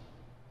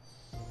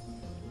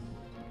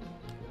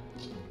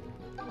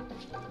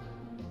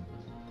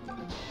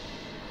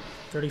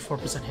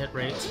 %34% hit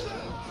rate.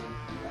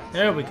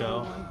 There we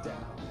go.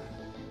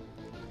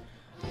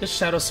 This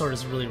Shadow Sword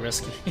is really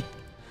risky.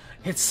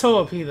 It's so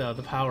OP though,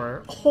 the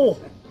power. Oh!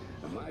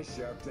 Am I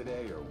sharp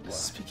today or what?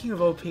 Speaking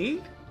of OP,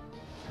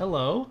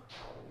 hello.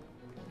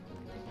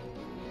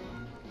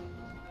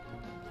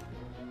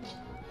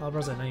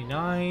 Valbar's at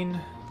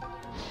 99.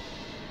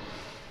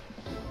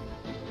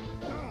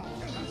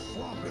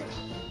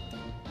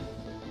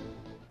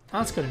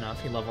 That's good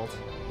enough, he leveled.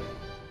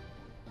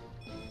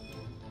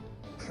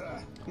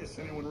 Is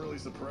anyone really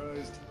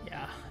surprised?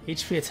 Yeah,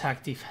 HP,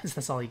 attack, defense,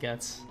 that's all he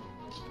gets.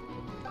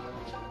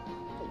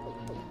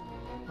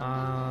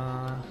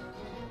 I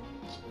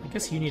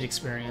guess you need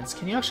experience.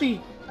 Can you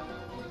actually...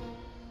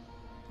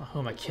 Oh, who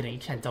am I kidding? You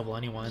can't double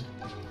anyone.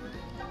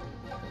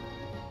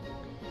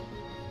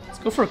 Let's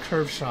go for a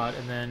curve shot,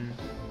 and then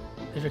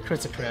if it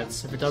crits, it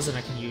crits. If it doesn't,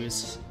 I can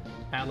use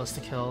Atlas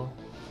to kill.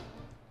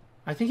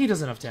 I think he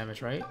does enough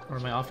damage, right? Or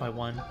am I off by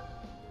 1?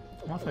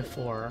 I'm off by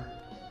 4.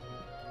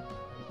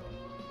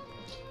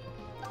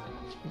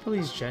 I'll probably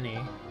use Jenny.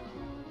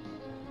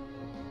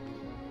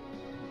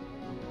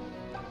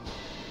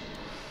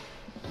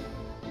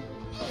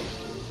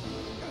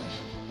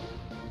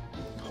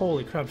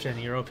 Holy crap,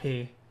 Jenny, you're OP.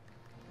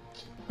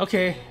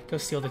 Okay, go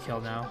steal the kill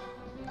now.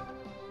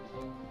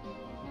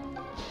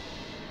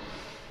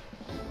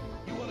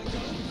 You wanna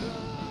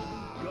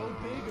go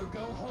big or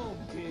go home,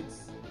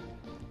 kids?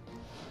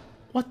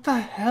 What the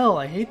hell?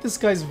 I hate this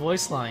guy's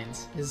voice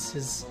lines.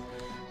 His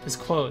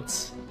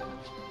quotes.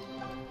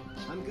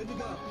 I'm good to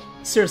go.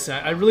 Seriously,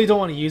 I really don't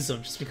want to use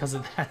them just because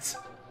of that.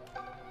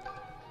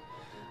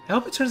 I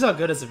hope it turns out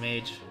good as a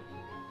mage.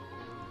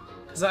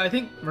 Because I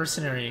think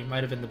Mercenary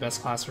might have been the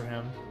best class for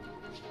him.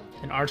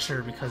 And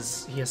Archer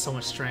because he has so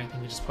much strength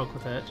and you just poke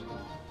with it.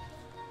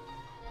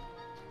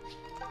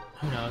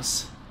 Who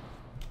knows?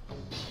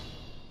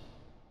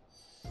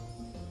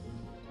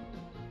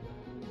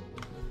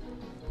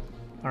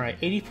 Alright,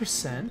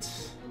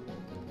 80%.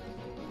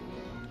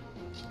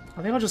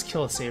 I think I'll just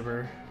kill a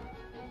Saber.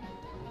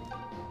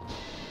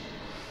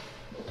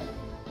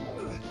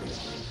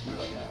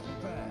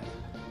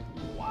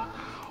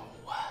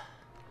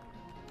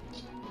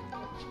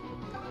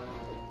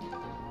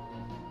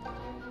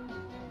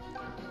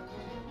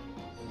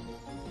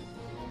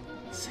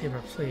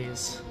 Saber,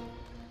 please.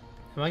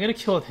 Am I gonna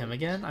kill with him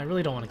again? I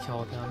really don't want to kill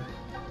with him.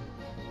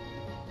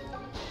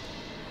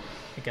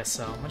 I guess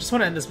so. I just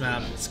want to end this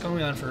map. It's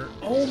going on for...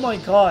 Oh my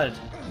god!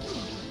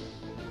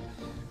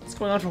 It's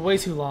going on for way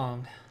too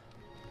long.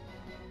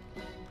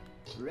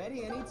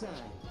 Ready anytime.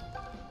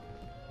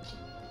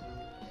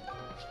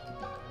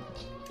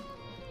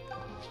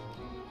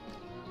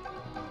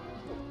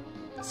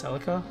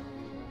 Celica?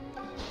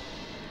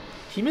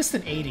 He missed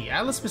an 80.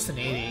 Atlas missed an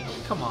 80.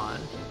 Come on.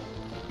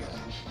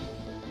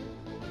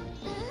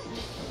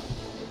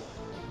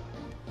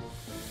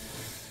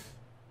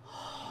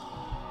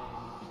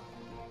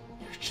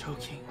 You're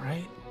joking,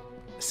 right?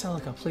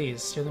 Celica,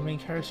 please. You're the main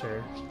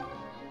character.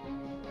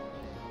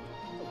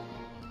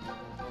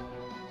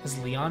 Is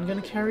Leon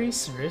gonna carry?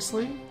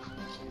 Seriously?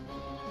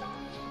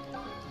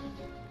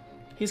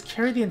 He's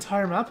carried the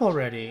entire map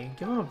already.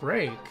 Give him a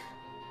break.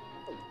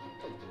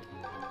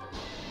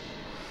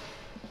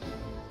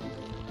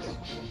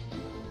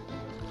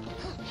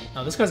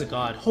 Oh, this guy's a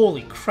god.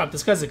 Holy crap,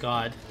 this guy's a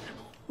god.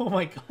 Oh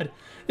my god.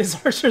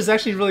 This archer is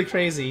actually really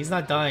crazy. He's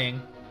not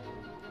dying.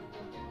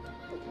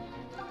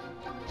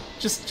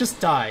 Just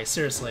die,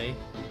 seriously.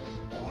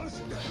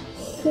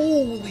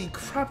 Holy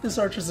crap, this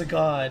archer's a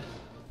god.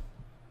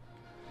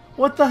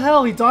 What the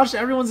hell? He dodged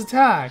everyone's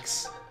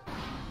attacks.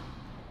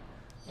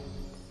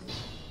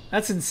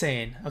 That's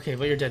insane. Okay,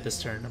 but you're dead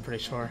this turn, I'm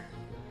pretty sure.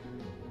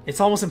 It's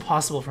almost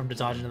impossible for him to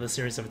dodge another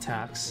series of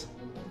attacks.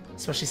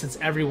 Especially since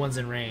everyone's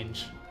in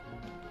range.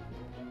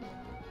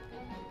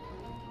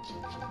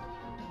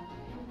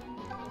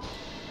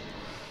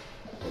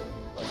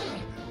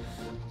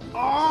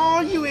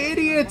 Oh, you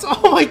idiot!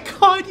 Oh my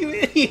god, you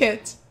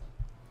idiot!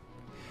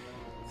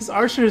 This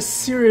archer is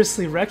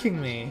seriously wrecking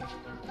me.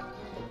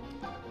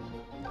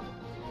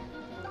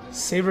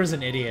 Saber's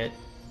an idiot.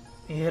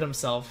 He hit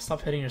himself.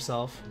 Stop hitting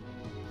yourself.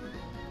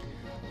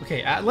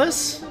 Okay,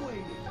 Atlas?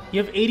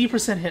 You have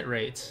 80% hit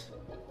rate.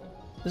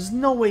 There's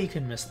no way you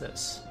can miss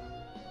this.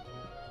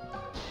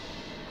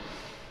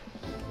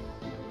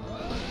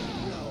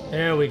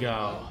 There we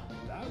go.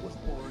 That was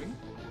boring.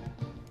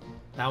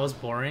 That was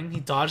boring? He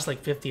dodged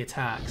like 50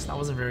 attacks. That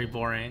wasn't very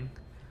boring.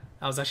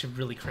 That was actually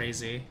really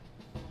crazy.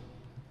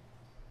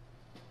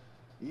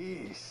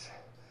 Yeesh.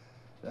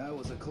 That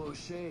was a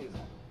close shave.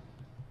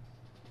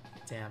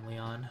 Damn,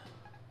 Leon.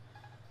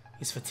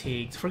 He's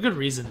fatigued. For good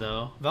reason,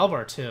 though.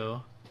 Valbar,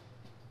 too.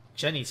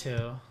 Jenny,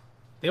 too.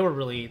 They were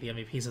really the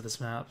MVPs of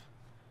this map.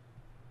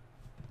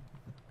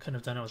 Couldn't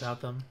have done it without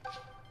them.